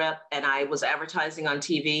sales rep and I was advertising on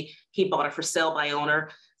TV. He bought a for sale by owner.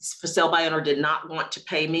 For sale by owner did not want to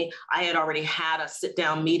pay me. I had already had a sit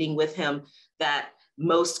down meeting with him that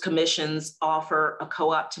most commissions offer a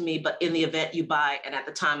co-op to me, but in the event you buy, and at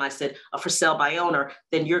the time I said a for sale by owner,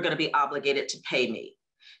 then you're going to be obligated to pay me.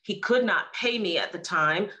 He could not pay me at the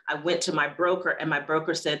time. I went to my broker and my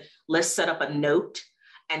broker said, let's set up a note.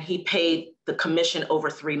 And he paid the commission over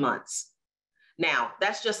 3 months. Now,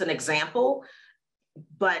 that's just an example,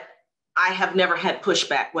 but I have never had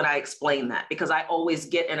pushback when I explain that because I always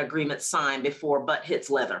get an agreement signed before butt hits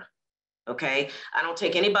leather. Okay. I don't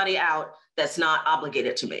take anybody out that's not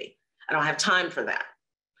obligated to me. I don't have time for that.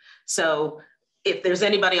 So if there's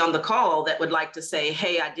anybody on the call that would like to say,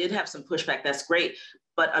 hey, I did have some pushback, that's great.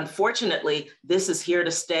 But unfortunately, this is here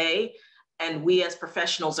to stay. And we as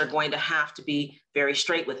professionals are going to have to be very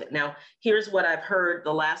straight with it. Now, here's what I've heard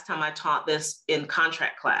the last time I taught this in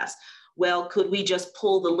contract class. Well, could we just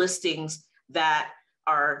pull the listings that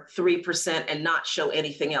are 3% and not show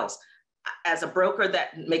anything else? As a broker,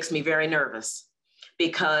 that makes me very nervous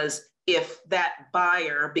because if that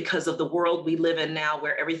buyer, because of the world we live in now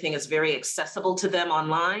where everything is very accessible to them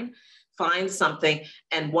online, find something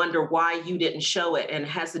and wonder why you didn't show it and it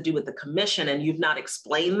has to do with the commission and you've not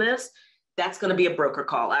explained this, that's going to be a broker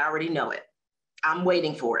call. I already know it. I'm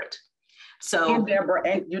waiting for it. So, and Deborah,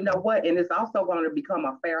 and you know what? And it's also going to become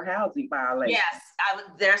a fair housing violation. Yes,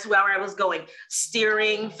 that's where I was going.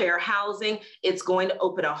 Steering, fair housing, it's going to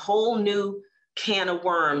open a whole new can of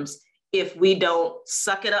worms if we don't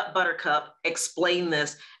suck it up, buttercup, explain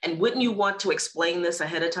this. And wouldn't you want to explain this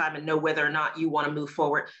ahead of time and know whether or not you want to move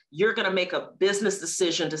forward? You're going to make a business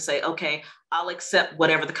decision to say, okay, I'll accept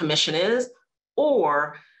whatever the commission is,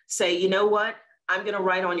 or say, you know what, I'm going to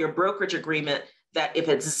write on your brokerage agreement that if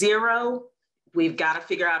it's 0, we've got to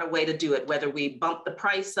figure out a way to do it, whether we bump the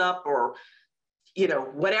price up or, you know,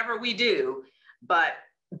 whatever we do. But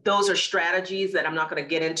those are strategies that I'm not going to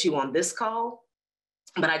get into on this call,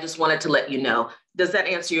 but I just wanted to let you know. Does that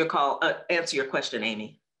answer your answer your question,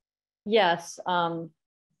 Amy? Yes.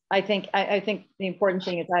 I think the important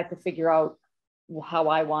thing is I have to figure out how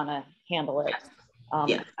I want to handle it.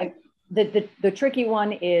 Yeah. The tricky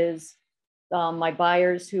one is my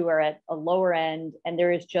buyers who are at a lower end, and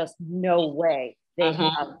there is just no way they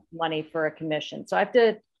have money for a commission. So I have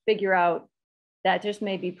to figure out that just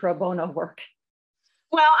may be pro bono work.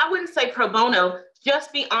 Well, I wouldn't say pro bono.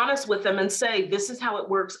 Just be honest with them and say, this is how it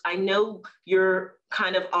works. I know you're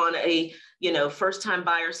kind of on a, you know, first-time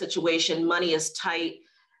buyer situation. Money is tight.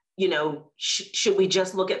 You know, should we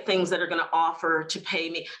just look at things that are going to offer to pay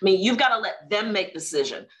me? I mean, you've got to let them make the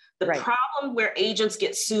decision. The Right. problem where agents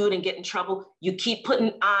get sued and get in trouble, you keep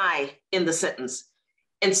putting I in the sentence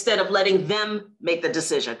instead of letting them make the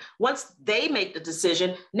decision. Once they make the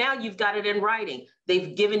decision, now you've got it in writing.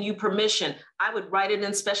 They've given you permission. I would write it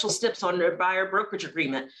in special steps on their buyer brokerage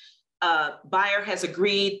agreement. Buyer has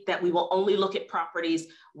agreed that we will only look at properties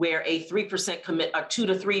where a 3% commit, or 2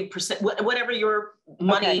 to 3%, whatever your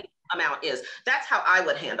money amount is. That's how I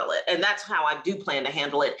would handle it. And that's how I do plan to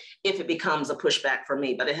handle it if it becomes a pushback for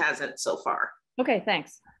me, but it hasn't so far. Okay,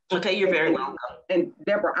 thanks. Okay, you're very welcome. And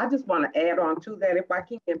Deborah, I just want to add on to that if I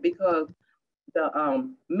can, because the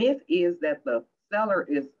myth is that the seller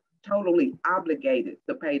is totally obligated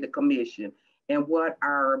to pay the commission. And what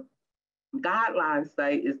our guidelines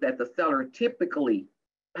say is that the seller typically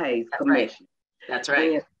pays commission. That's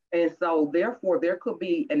right. And so therefore there could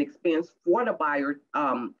be an expense for the buyer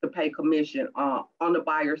to pay commission on the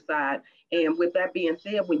buyer side. And with that being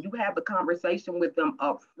said, when you have the conversation with them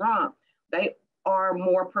up front, they are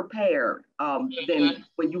more prepared than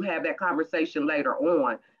when you have that conversation later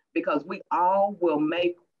on, because we all will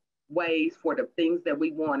make ways for the things that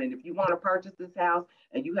we want. And if you want to purchase this house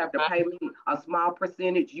and you have to pay me a small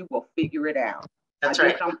percentage, you will figure it out. That's I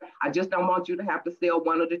right. just don't want you to have to sell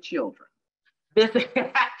one of the children. This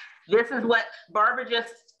is what Barbara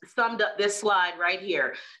just summed up this slide right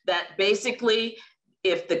here, that basically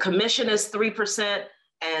if the commission is 3%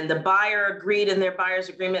 and the buyer agreed in their buyer's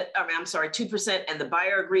agreement, I'm sorry, 2%, and the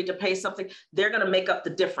buyer agreed to pay something, they're going to make up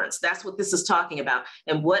the difference. That's what this is talking about.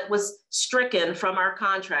 And what was stricken from our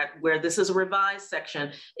contract, where this is a revised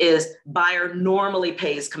section, is buyer normally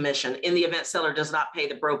pays commission in the event seller does not pay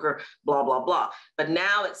the broker, blah, blah, blah. But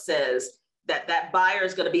now it says that that buyer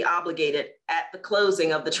is going to be obligated at the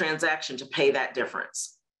closing of the transaction to pay that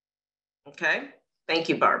difference. Okay, thank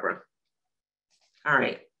you, Barbara. All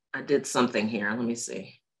right, I did something here. Let me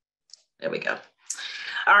see. There we go.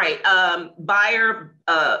 All right, buyer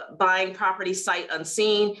buying property sight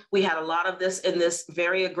unseen. We had a lot of this in this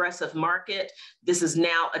very aggressive market. This is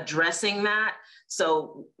now addressing that.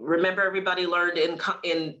 So remember, everybody learned in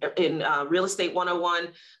Real Estate 101,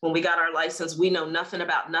 when we got our license, we know nothing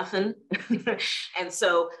about nothing. And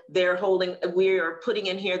so we are putting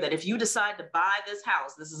in here that if you decide to buy this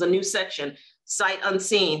house, this is a new section, sight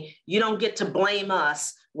unseen, you don't get to blame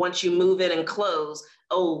us once you move in and close.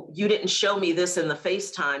 Oh, you didn't show me this in the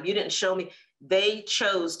FaceTime. You didn't show me. They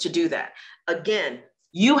chose to do that. Again,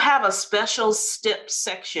 you have a special stip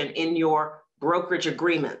section in your brokerage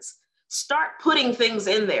agreements. Start putting things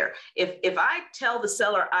in there. If I tell the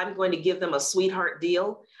seller I'm going to give them a sweetheart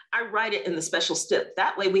deal, I write it in the special stip.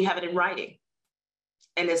 That way we have it in writing.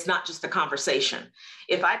 And it's not just a conversation.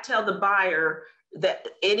 If I tell the buyer that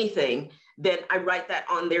anything, then I write that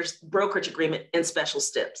on their brokerage agreement in special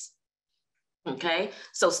steps. Okay,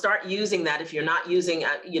 so start using that. If you're not using,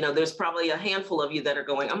 there's probably a handful of you that are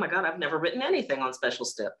going, oh my God, I've never written anything on special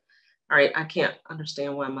step. All right, I can't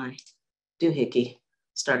understand why my doohickey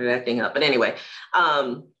started acting up. But anyway,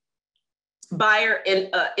 buyer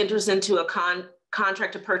enters into a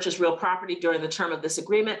contract to purchase real property during the term of this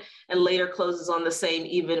agreement and later closes on the same,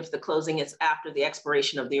 even if the closing is after the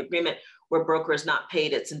expiration of the agreement, where broker is not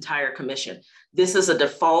paid its entire commission. This is a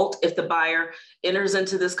default. If the buyer enters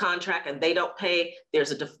into this contract and they don't pay,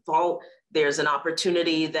 there's a default. There's an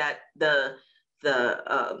opportunity that the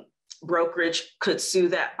brokerage could sue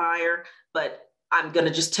that buyer. But I'm going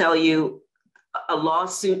to just tell you, a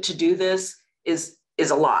lawsuit to do this is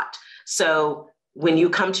a lot. So when you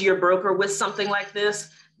come to your broker with something like this,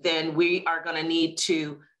 then we are going to need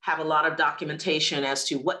to have a lot of documentation as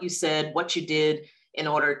to what you said, what you did in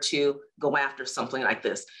order to go after something like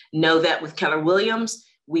this. Know that with Keller Williams,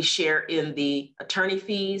 we share in the attorney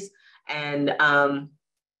fees. And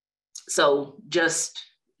so just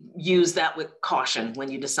use that with caution when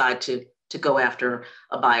you decide to go after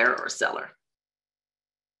a buyer or a seller.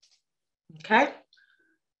 Okay,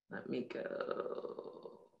 let me go. I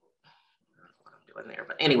don't know what I'm doing there,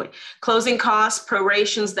 but anyway, closing costs,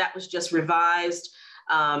 prorations, that was just revised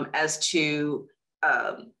as to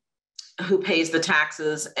who pays the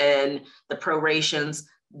taxes and the prorations.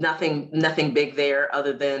 Nothing big there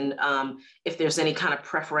other than if there's any kind of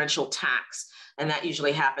preferential tax, and that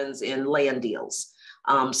usually happens in land deals.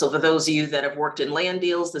 So for those of you that have worked in land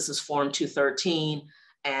deals, this is Form 213,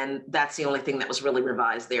 and that's the only thing that was really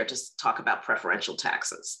revised there, to talk about preferential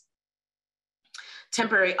taxes.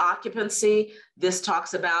 Temporary occupancy, this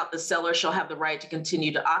talks about the seller shall have the right to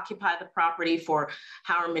continue to occupy the property for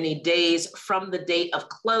however many days from the date of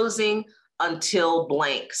closing until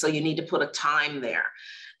blank. So you need to put a time there.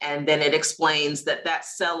 And then it explains that that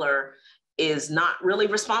seller is not really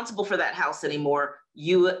responsible for that house anymore.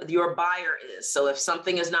 Your buyer is. So if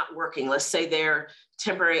something is not working, let's say their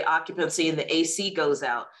temporary occupancy and the AC goes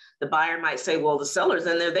out, the buyer might say, well, the seller's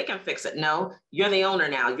in there, they can fix it. No, you're the owner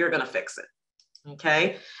now, you're gonna fix it,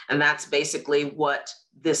 okay? And that's basically what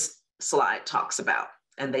this slide talks about.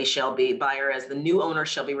 And they shall be, buyer as the new owner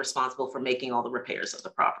shall be responsible for making all the repairs of the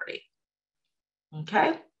property,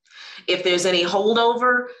 okay? If there's any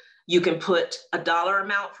holdover, you can put a dollar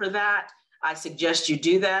amount for that. I suggest you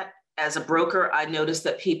do that. As a broker, I notice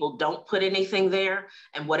that people don't put anything there,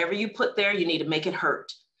 and whatever you put there, you need to make it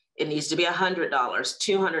hurt. It needs to be $100,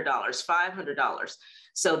 $200, $500,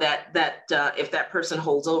 so that if that person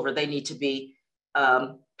holds over, they need to be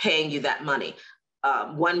paying you that money.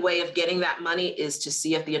 One way of getting that money is to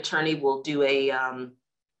see if the attorney will do a,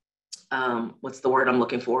 what's the word I'm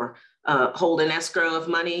looking for? Hold an escrow of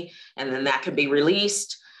money, and then that can be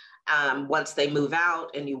released once they move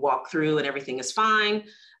out and you walk through and everything is fine.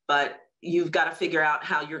 But you've got to figure out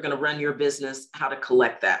how you're going to run your business, how to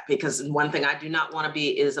collect that, because one thing I do not want to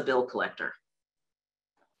be is a bill collector.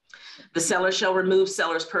 The seller shall remove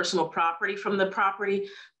seller's personal property from the property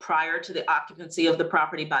prior to the occupancy of the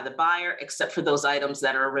property by the buyer, except for those items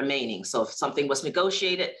that are remaining. So if something was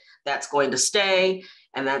negotiated, that's going to stay,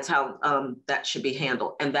 and that's how that should be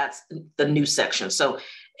handled. And that's the new section. So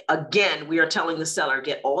again, we are telling the seller,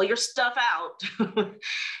 get all your stuff out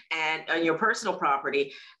and your personal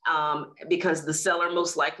property, because the seller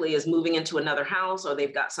most likely is moving into another house, or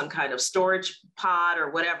they've got some kind of storage pod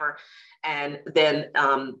or whatever. And then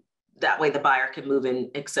that way the buyer can move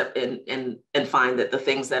in, accept and find that the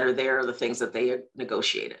things that are there are the things that they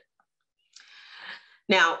negotiated.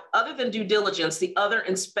 Now, other than due diligence, the other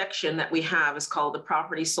inspection that we have is called the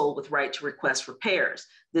property sold with right to request repairs.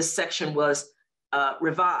 This section was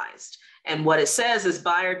revised. And what it says is,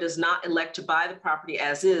 buyer does not elect to buy the property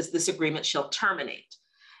as is, this agreement shall terminate,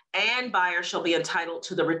 and buyer shall be entitled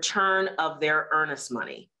to the return of their earnest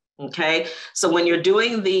money. Okay, so when you're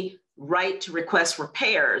doing the right to request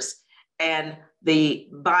repairs and the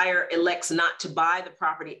buyer elects not to buy the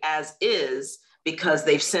property as is because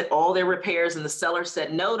they've sent all their repairs and the seller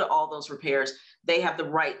said no to all those repairs, they have the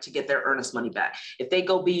right to get their earnest money back. If they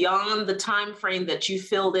go beyond the time frame that you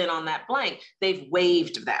filled in on that blank, they've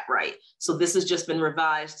waived that right. So this has just been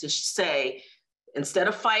revised to say, instead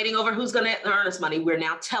of fighting over who's going to get the earnest money, we're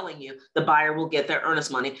now telling you the buyer will get their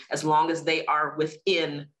earnest money as long as they are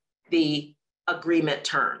within the agreement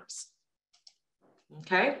terms.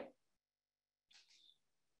 Okay.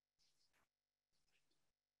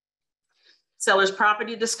 Seller's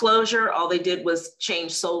property disclosure, all they did was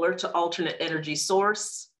change solar to alternate energy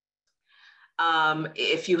source.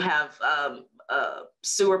 If you have a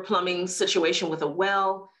sewer plumbing situation with a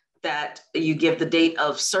well, that you give the date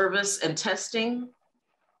of service and testing.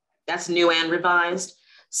 That's new and revised.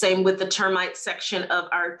 Same with the termite section of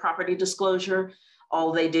our property disclosure.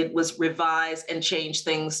 All they did was revise and change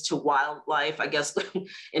things to wildlife. I guess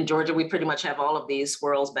in Georgia, we pretty much have all of these: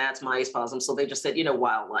 squirrels, bats, mice, possums. So they just said, you know,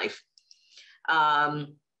 wildlife.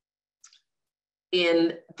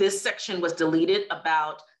 In this section was deleted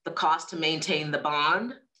about the cost to maintain the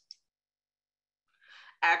bond.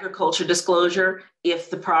 Agriculture disclosure, if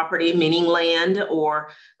the property, meaning land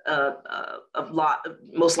or a lot,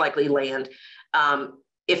 most likely land,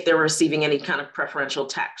 if they're receiving any kind of preferential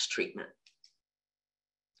tax treatment.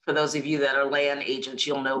 For those of you that are land agents,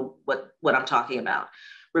 you'll know what I'm talking about.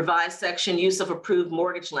 Revised section, use of approved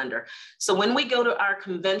mortgage lender. So when we go to our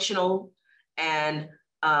conventional and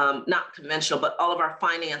not conventional, but all of our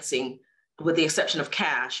financing, with the exception of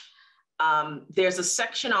cash, there's a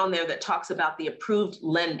section on there that talks about the approved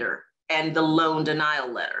lender and the loan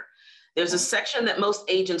denial letter. There's a section that most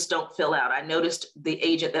agents don't fill out. I noticed the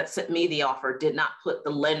agent that sent me the offer did not put the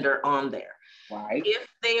lender on there. Right. If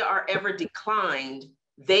they are ever declined,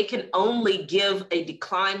 they can only give a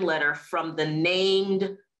decline letter from the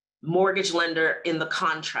named mortgage lender in the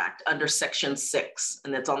contract under section 6.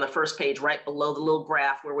 And it's on the first page, right below the little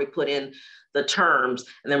graph where we put in the terms.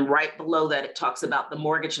 And then right below that, it talks about the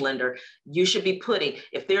mortgage lender. You should be putting,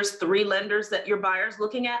 if there's 3 lenders that your buyer's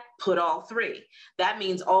looking at, put all 3. That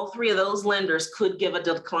means all 3 of those lenders could give a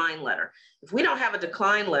decline letter. If we don't have a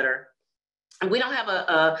decline letter, and we don't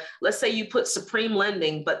have let's say you put Supreme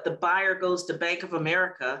Lending, but the buyer goes to Bank of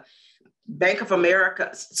America,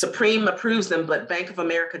 Supreme approves them, but Bank of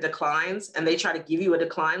America declines, and they try to give you a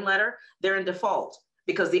decline letter, they're in default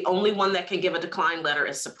because the only one that can give a decline letter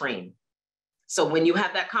is Supreme. So when you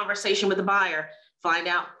have that conversation with the buyer, find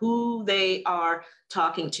out who they are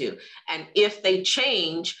talking to. And if they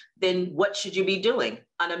change, then what should you be doing?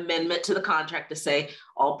 An amendment to the contract to say,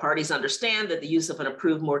 all parties understand that the use of an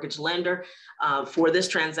approved mortgage lender for this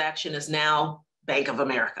transaction is now Bank of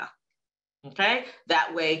America. Okay,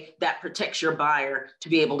 that way that protects your buyer to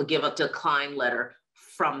be able to give a decline letter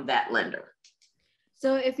from that lender.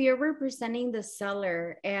 So if you're representing the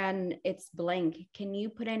seller and it's blank, can you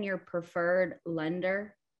put in your preferred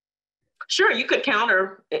lender? Sure, you could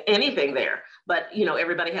counter anything there, but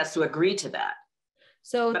everybody has to agree to that.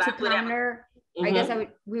 So to counter, I guess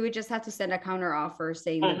we would just have to send a counter offer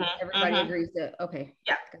saying that everybody agrees to, okay.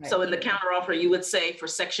 Yeah, so in the counter offer, you would say for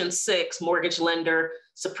section 6, mortgage lender,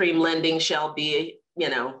 Supreme Lending shall be,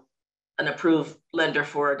 an approved lender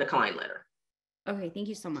for a decline letter. Okay, thank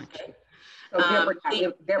you so much. Okay. So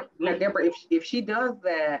Deborah, if she does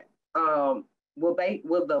that, will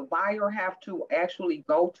the buyer have to actually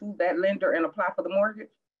go to that lender and apply for the mortgage?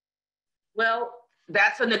 Well,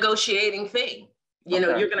 that's a negotiating thing. You're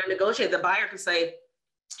going to negotiate. The buyer can say,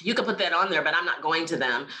 you can put that on there, but I'm not going to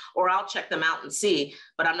them, or I'll check them out and see,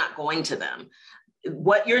 but I'm not going to them.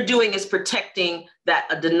 What you're doing is protecting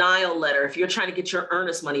a denial letter. If you're trying to get your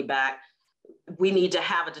earnest money back, we need to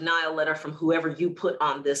have a denial letter from whoever you put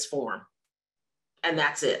on this form. And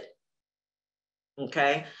that's it.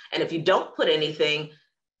 Okay. And if you don't put anything,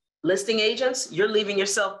 listing agents, you're leaving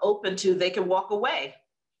yourself open to, they can walk away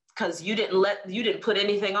because you didn't put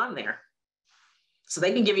anything on there. So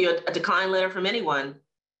they can give you a decline letter from anyone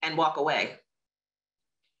and walk away.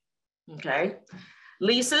 Okay.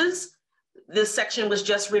 Leases, this section was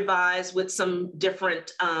just revised with some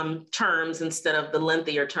different terms instead of the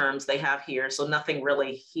lengthier terms they have here. So nothing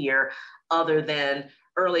really here other than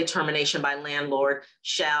early termination by landlord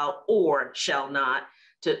shall or shall not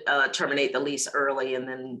to terminate the lease early, and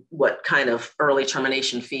then what kind of early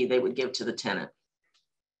termination fee they would give to the tenant.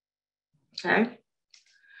 Okay.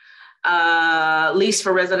 Lease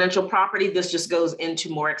for residential property. This just goes into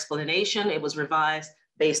more explanation. It was revised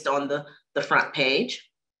based on the front page.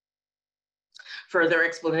 Further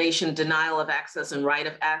explanation, denial of access and right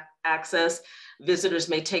of access. Visitors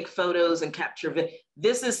may take photos and capture.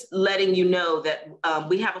 This is letting you know that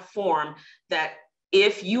we have a form that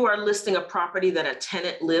if you are listing a property that a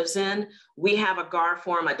tenant lives in, we have a GAR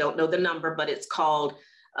form. I don't know the number, but it's called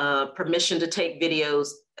permission to take videos.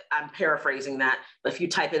 I'm paraphrasing that, but if you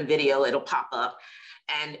type in video, it'll pop up.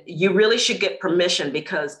 And you really should get permission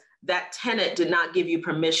because that tenant did not give you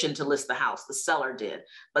permission to list the house. The seller did.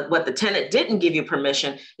 But what the tenant didn't give you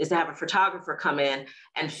permission is to have a photographer come in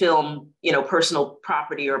and film, personal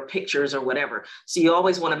property or pictures or whatever. So you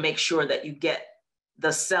always want to make sure that you get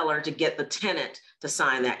the seller to get the tenant to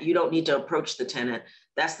sign that. You don't need to approach the tenant.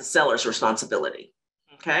 That's the seller's responsibility.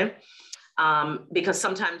 Okay. Because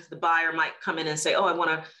sometimes the buyer might come in and say,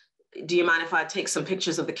 oh, do you mind if I take some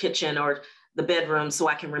pictures of the kitchen or the bedroom so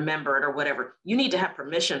I can remember it or whatever? You need to have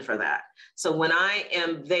permission for that. So when I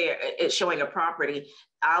am there, it's showing a property,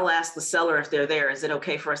 I'll ask the seller if they're there, is it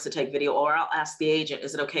okay for us to take video? Or I'll ask the agent,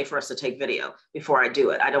 is it okay for us to take video before I do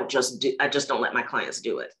it? I just don't let my clients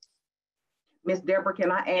do it. Miss Deborah,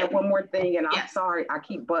 can I add one more thing? And I'm sorry, I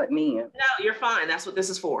keep butting in. No, you're fine. That's what this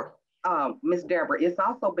is for. Ms. Deborah, it's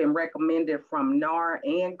also been recommended from NAR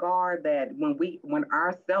and GAR that when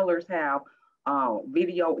our sellers have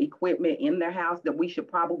video equipment in their house, that we should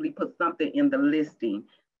probably put something in the listing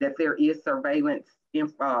that there is surveillance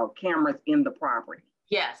cameras in the property.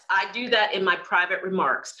 Yes, I do that in my private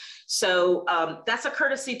remarks. So that's a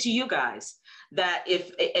courtesy to you guys that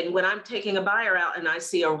and when I'm taking a buyer out and I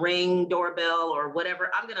see a Ring doorbell or whatever,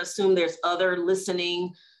 I'm going to assume there's other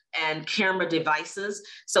listening and camera devices.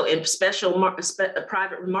 So in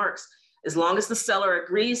private remarks, as long as the seller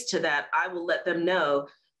agrees to that, I will let them know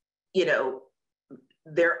you know,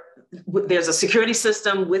 there's a security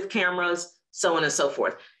system with cameras, so on and so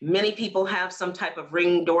forth. Many people have some type of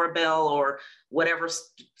Ring doorbell or whatever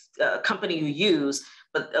company you use,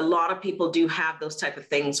 but a lot of people do have those type of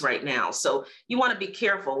things right now. So you want to be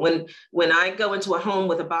careful. When I go into a home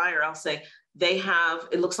with a buyer, I'll say,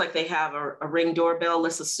 it looks like they have a Ring doorbell.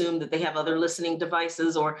 Let's assume that they have other listening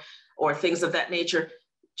devices or things of that nature.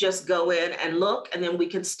 Just go in and look, and then we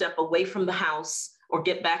can step away from the house or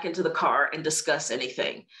get back into the car and discuss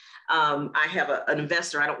anything. I have an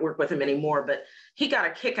investor, I don't work with him anymore, but he got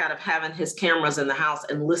a kick out of having his cameras in the house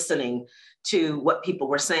and listening to what people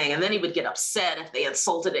were saying. And then he would get upset if they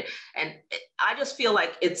insulted it. And I just feel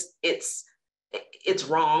like it's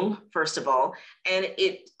wrong, first of all. And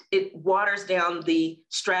it waters down the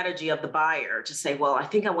strategy of the buyer to say, well, I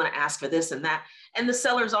think I want to ask for this and that. And the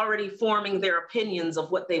seller's already forming their opinions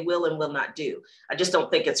of what they will and will not do. I just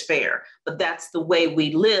don't think it's fair, but that's the way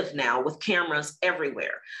we live now with cameras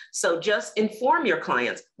everywhere. So just inform your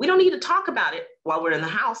clients. We don't need to talk about it while we're in the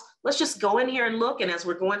house. Let's just go in here and look. And as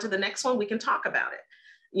we're going to the next one, we can talk about it.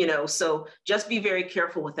 You know, so just be very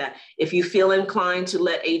careful with that. If you feel inclined to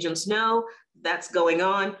let agents know that's going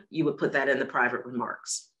on, you would put that in the private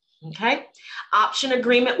remarks. Okay. Option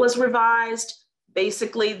agreement was revised.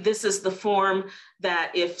 Basically, this is the form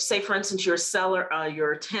that if, say, for instance, your seller,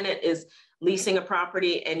 your tenant is leasing a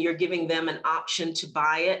property and you're giving them an option to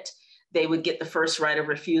buy it, they would get the first right of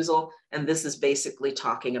refusal. And this is basically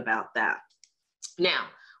talking about that. Now,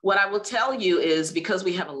 what I will tell you is, because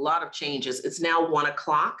we have a lot of changes, it's now 1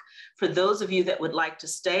 o'clock. For those of you that would like to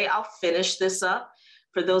stay, I'll finish this up.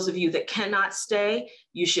 For those of you that cannot stay,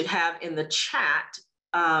 you should have in the chat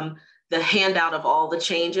the handout of all the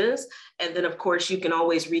changes. And then of course, you can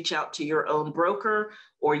always reach out to your own broker,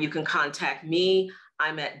 or you can contact me.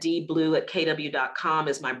 I'm at dblue@kw.com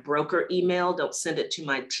is my broker email. Don't send it to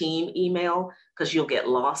my team email because you'll get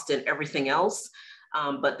lost in everything else.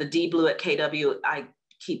 But the dblue@kw, I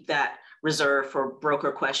keep that reserved for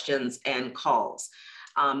broker questions and calls.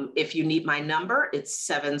 If you need my number, it's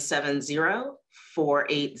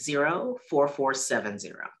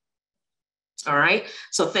 770-480-4470. All right,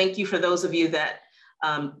 so thank you for those of you that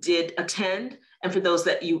did attend, and for those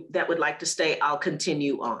that would like to stay, I'll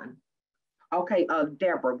continue on. Okay,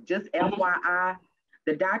 Deborah, just FYI,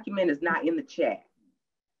 the document is not in the chat.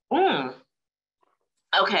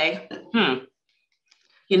 Okay.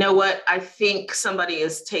 You know what? I think somebody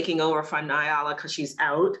is taking over for Nyala because she's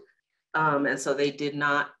out, and so they did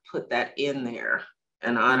not put that in there.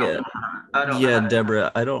 And I don't know.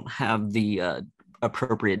 Deborah, I don't have the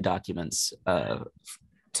appropriate documents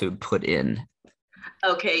to put in.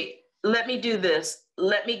 Okay, let me do this.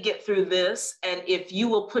 Let me get through this. And if you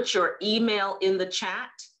will put your email in the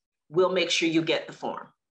chat, we'll make sure you get the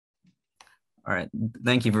form. All right.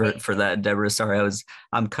 Thank you for that, Deborah. Sorry,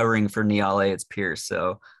 I'm covering for Niale. It's Pierce,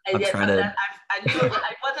 so I'm trying to.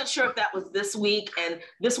 I wasn't sure if that was this week, and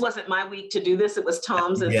this wasn't my week to do this. It was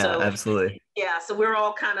Tom's, and so absolutely. Yeah, so we're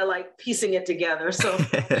all kind of like piecing it together. So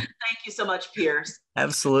thank you so much, Pierce.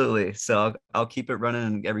 Absolutely. So I'll keep it running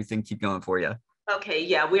and everything keep going for you. Okay.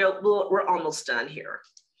 Yeah, we're almost done here.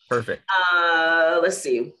 Perfect. Let's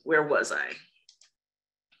see. Where was I?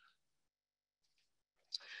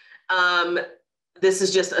 This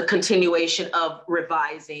is just a continuation of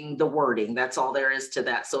revising the wording. That's all there is to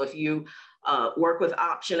that. So if you work with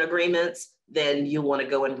option agreements, then you want to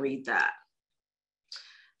go and read that.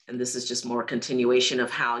 And this is just more continuation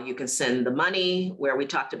of how you can send the money, where we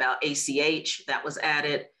talked about ACH, that was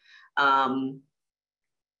added.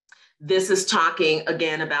 This is talking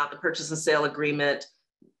again about the purchase and sale agreement.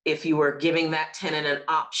 If you were giving that tenant an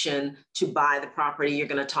option to buy the property, you're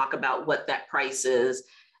going to talk about what that price is.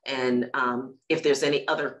 And if there's any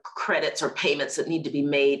other credits or payments that need to be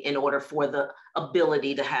made in order for the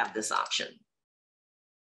ability to have this option.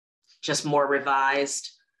 Just more revised.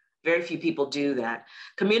 Very few people do that.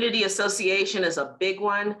 Community association is a big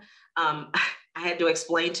one. I had to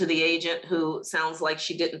explain to the agent, who sounds like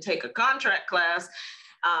she didn't take a contract class.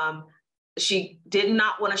 She did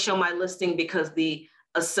not want to show my listing because the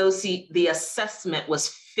assessment was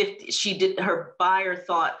 50. Her buyer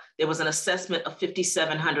thought there was an assessment of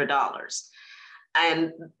 $5,700.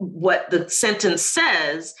 And what the sentence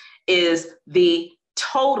says is the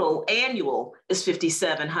total annual is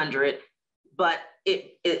 $5,700, but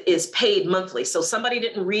it is paid monthly. So somebody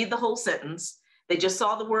didn't read the whole sentence. They just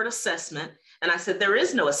saw the word assessment. And I said, there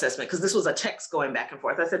is no assessment, because this was a text going back and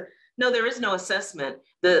forth. I said, no, there is no assessment.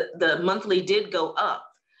 The monthly did go up.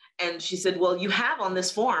 And she said, well, you have on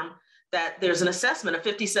this form that there's an assessment of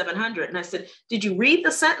 $5,700. And I said, did you read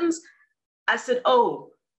the sentence? I said,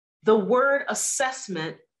 oh, the word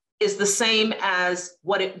assessment is the same as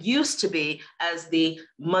what it used to be as the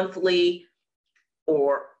monthly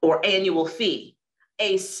or annual fee.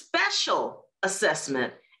 A special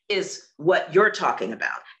assessment is what you're talking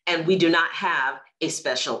about, and we do not have a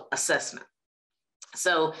special assessment.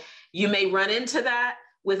 So you may run into that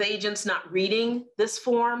with agents not reading this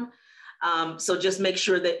form. So just make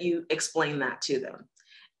sure that you explain that to them.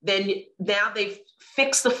 Then now they've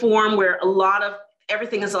fixed the form where a lot of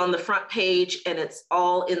everything is on the front page and it's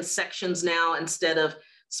all in sections now instead of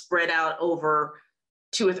spread out over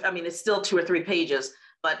it's still 2 or 3 pages,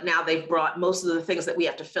 but now they've brought most of the things that we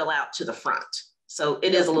have to fill out to the front. So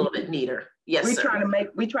it is a little bit neater. Yes, we're sir. trying to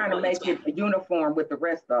make it uniform with the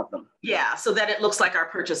rest of them. Yeah, so that it looks like our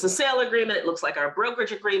purchase and sale agreement, it looks like our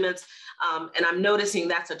brokerage agreements. And I'm noticing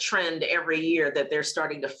that's a trend every year that they're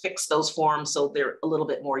starting to fix those forms so they're a little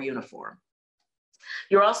bit more uniform.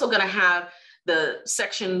 You're also going to have the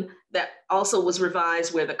section that also was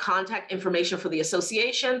revised where the contact information for the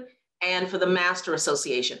association and for the master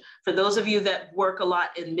association. For those of you that work a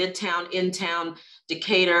lot in Midtown, in-town,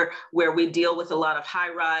 Decatur, where we deal with a lot of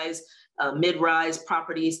high-rise, mid-rise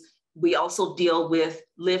properties, we also deal with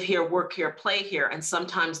live here, work here, play here, and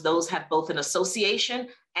sometimes those have both an association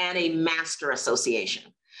and a master association.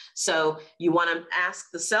 So you want to ask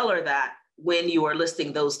the seller that when you are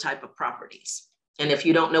listing those type of properties. And if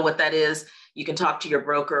you don't know what that is, you can talk to your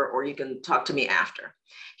broker or you can talk to me after.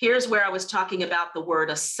 Here's where I was talking about the word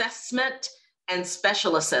assessment and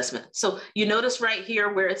special assessment. So you notice right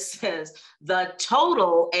here where it says the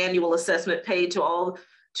total annual assessment paid to all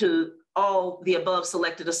the above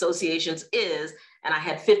selected associations is, and I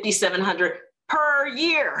had $5,700 per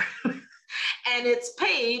year. And it's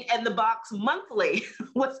paid and the box monthly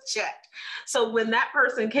was checked. So when that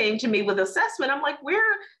person came to me with assessment, I'm like,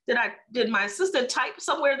 where did my assistant type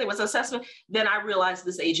somewhere there was assessment? Then I realized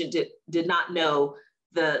this agent did not know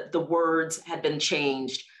the words had been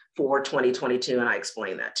changed for 2022. And I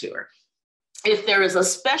explained that to her. If there is a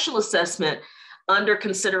special assessment under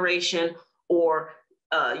consideration or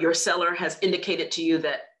your seller has indicated to you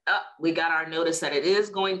that we got our notice that it is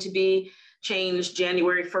going to be changed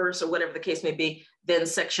January 1st or whatever the case may be, then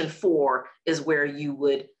section 4 is where you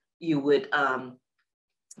would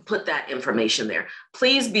put that information there.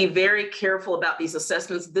 Please be very careful about these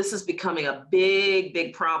assessments. This is becoming a big,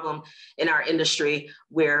 big problem in our industry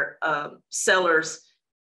where sellers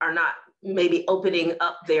are not maybe opening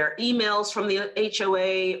up their emails from the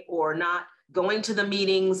HOA or not going to the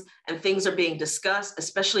meetings, and things are being discussed,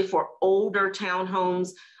 especially for older townhomes,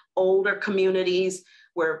 older communities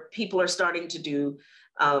where people are starting to do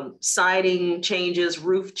siding changes,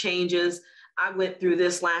 roof changes. I went through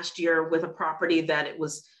this last year with a property that it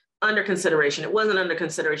was under consideration. It wasn't under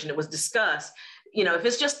consideration, it was discussed. You know, if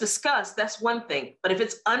it's just discussed, that's one thing. But if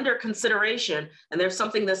it's under consideration and there's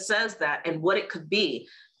something that says that and what it could be,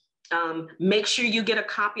 make sure you get a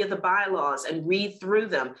copy of the bylaws and read through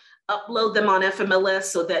them. Upload them on FMLS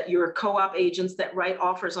so that your co-op agents that write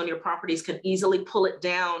offers on your properties can easily pull it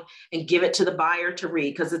down and give it to the buyer to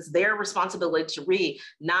read, because it's their responsibility to read,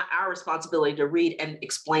 not our responsibility to read and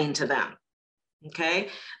explain to them. Okay,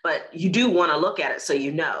 but you do want to look at it so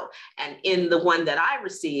you know. And in the one that I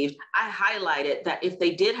received, I highlighted that if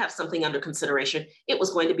they did have something under consideration, it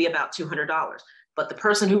was going to be about $200. But the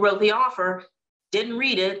person who wrote the offer didn't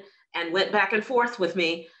read it and went back and forth with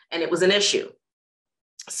me, and it was an issue.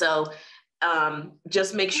 So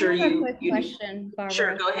just make sure you. Question, Barbara.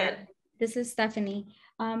 Sure, go ahead. This is Stephanie.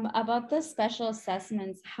 About the special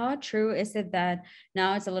assessments, how true is it that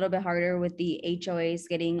now it's a little bit harder with the HOAs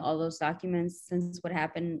getting all those documents since what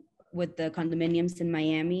happened with the condominiums in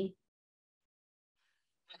Miami?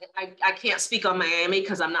 I can't speak on Miami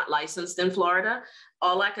because I'm not licensed in Florida.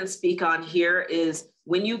 All I can speak on here is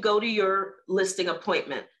when you go to your listing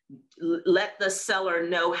appointment, let the seller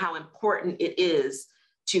know how important it is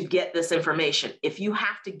to get this information. If you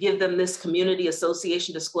have to give them this community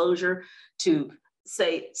association disclosure to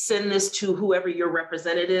say, send this to whoever your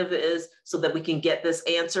representative is so that we can get this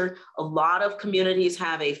answered. A lot of communities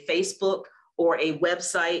have a Facebook or a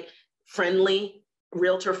website friendly,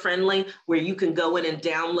 realtor friendly, where you can go in and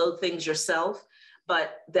download things yourself,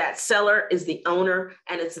 but that seller is the owner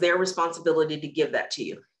and it's their responsibility to give that to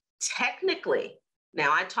you. Technically,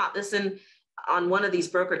 now I taught this on one of these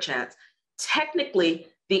broker chats, technically,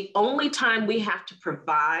 the only time we have to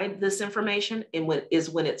provide this information is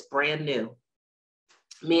when it's brand new,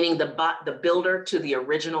 meaning the builder to the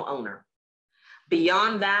original owner.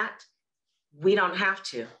 Beyond that, we don't have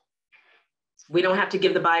to. We don't have to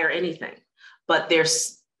give the buyer anything. But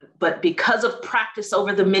because of practice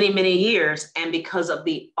over the many, many years, and because of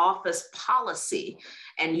the office policy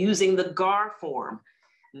and using the GAR form,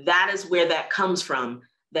 That is where that comes from,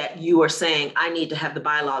 that you are saying, I need to have the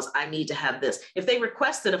bylaws, I need to have this. If they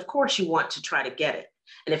request it, of course you want to try to get it.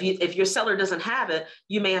 And if your seller doesn't have it,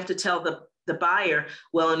 you may have to tell the buyer,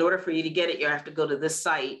 well, in order for you to get it, you have to go to this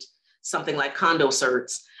site, something like Condo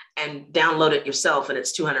Certs, and download it yourself, and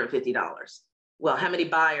it's $250. Well, how many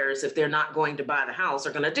buyers, if they're not going to buy the house,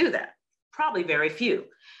 are going to do that? Probably very few.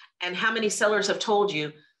 And how many sellers have told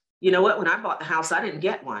you, you know what, when I bought the house, I didn't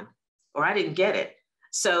get one, or I didn't get it.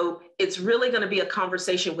 So it's really going to be a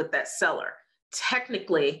conversation with that seller.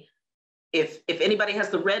 Technically, if anybody has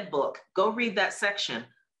the red book, go read that section.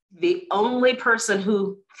 The only person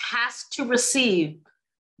who has to receive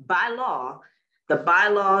by law, the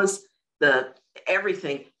bylaws, the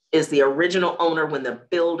everything, is the original owner when the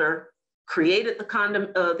builder created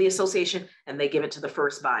the association and they give it to the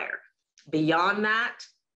first buyer. Beyond that,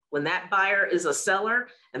 when that buyer is a seller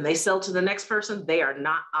and they sell to the next person, they are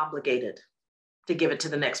not obligated to give it to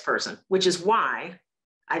the next person, which is why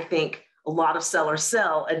I think a lot of sellers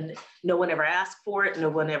sell and no one ever asks for it. No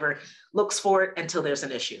one ever looks for it until there's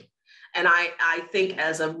an issue. And I think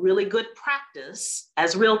as a really good practice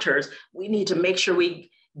as realtors, we need to make sure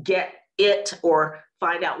we get it or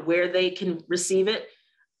find out where they can receive it.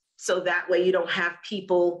 So that way you don't have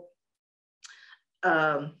people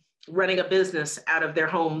running a business out of their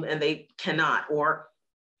home and they cannot, or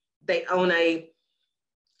they own a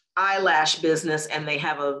eyelash business and they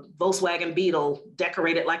have a Volkswagen Beetle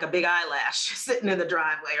decorated like a big eyelash sitting in the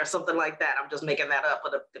driveway or something like that. I'm just making that up,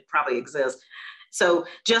 but it probably exists. So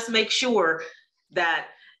just make sure that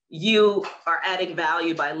you are adding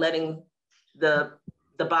value by letting the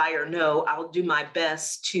buyer know, I'll do my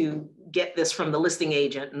best to get this from the listing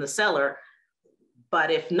agent and the seller,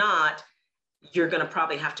 but if not, you're going to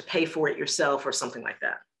probably have to pay for it yourself or something like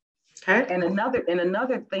that. Okay. And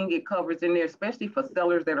another thing it covers in there, especially for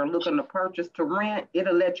sellers that are looking to purchase to rent,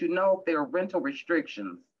 it'll let you know if there are rental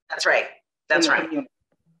restrictions. That's right. That's right.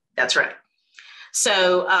 That's right.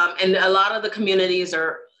 So, and a lot of the communities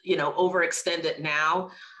are, overextended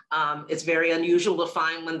now. It's very unusual to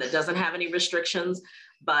find one that doesn't have any restrictions,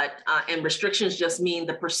 and restrictions just mean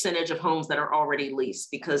the percentage of homes that are already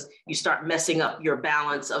leased, because you start messing up your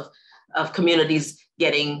balance of communities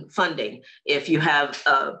getting funding if you have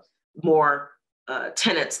more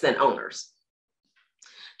tenants than owners.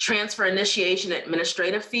 Transfer initiation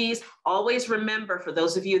administrative fees. Always remember, for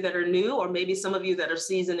those of you that are new, or maybe some of you that are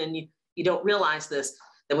seasoned and you don't realize this,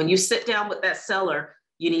 that when you sit down with that seller,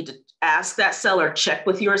 you need to ask that seller, check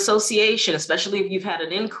with your association, especially if you've had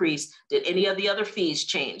an increase. Did any of the other fees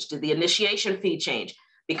change? Did the initiation fee change?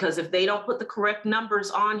 Because if they don't put the correct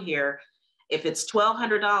numbers on here, if it's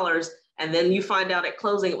 $1,200 and then you find out at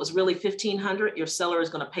closing it was really $1,500, your seller is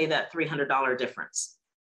going to pay that $300 difference.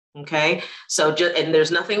 Okay, so and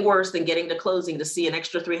there's nothing worse than getting to closing to see an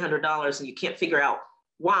extra $300 and you can't figure out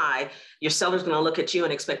why. Your seller's going to look at you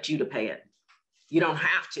and expect you to pay it. You don't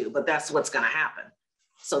have to, but that's what's going to happen.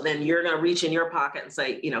 So then you're going to reach in your pocket and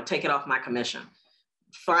say, take it off my commission.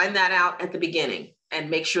 Find that out at the beginning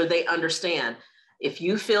and make sure they understand. If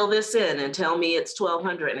you fill this in and tell me it's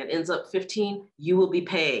 $1,200 and it ends up $1,500, you will be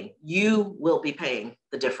paying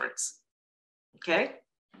the difference. Okay.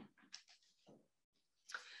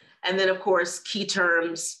 And then of course, key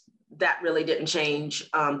terms, that really didn't change.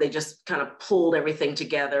 They just kind of pulled everything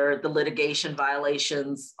together, the litigation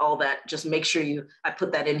violations, all that. Just make sure I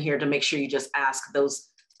put that in here to make sure you just ask those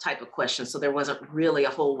type of questions. So there wasn't really a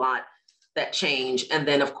whole lot that changed. And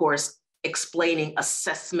then of course, explaining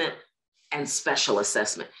assessment and special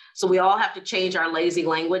assessment. So we all have to change our lazy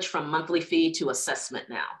language from monthly fee to assessment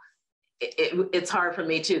now. It's hard for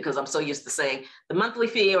me too, because I'm so used to saying the monthly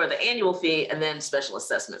fee or the annual fee and then special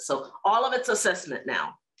assessment. So all of it's assessment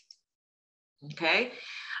now. Okay.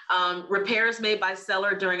 Repairs made by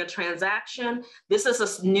seller during a transaction. This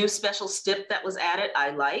is a new special stip that was added.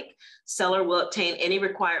 I like. Seller will obtain any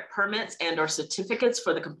required permits and or certificates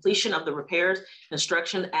for the completion of the repairs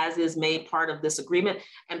construction as is made part of this agreement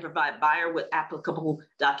and provide buyer with applicable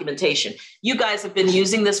documentation. You guys have been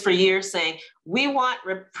using this for years, saying we want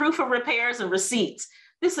proof of repairs and receipts.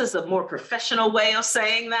 This is a more professional way of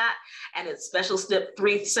saying that, and it's special stip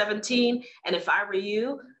 317. And if I were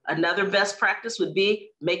you, another best practice would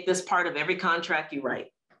be make this part of every contract you write.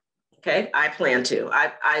 Okay, I plan to.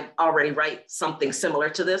 I already write something similar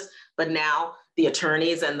to this, but now the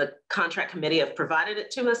attorneys and the contract committee have provided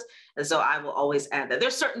it to us. And so I will always add that.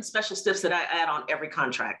 There's certain special stips that I add on every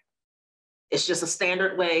contract. It's just a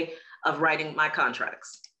standard way of writing my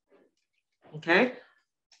contracts. Okay.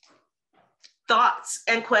 Thoughts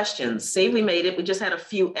and questions. See, we made it. We just had a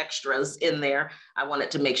few extras in there. I wanted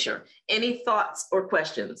to make sure. Any thoughts or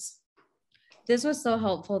questions? This was so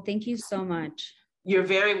helpful. Thank you so much. You're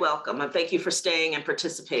very welcome. And thank you for staying and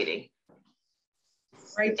participating.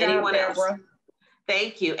 Great job, Anyone Deborah. else?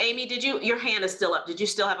 Thank you. Amy, your hand is still up. Did you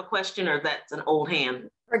still have a question, or that's an old hand?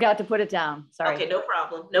 Forgot to put it down. Sorry. Okay, no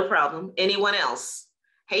problem. No problem. Anyone else?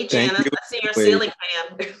 Hey, Janice, I see your ceiling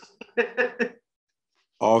fan.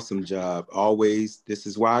 Awesome job. Always. This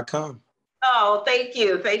is why I come. Oh, thank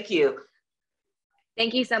you. Thank you.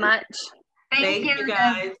 Thank you so much. Thank you,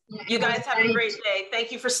 guys. You guys have a great day.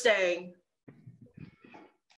 Thank you for staying.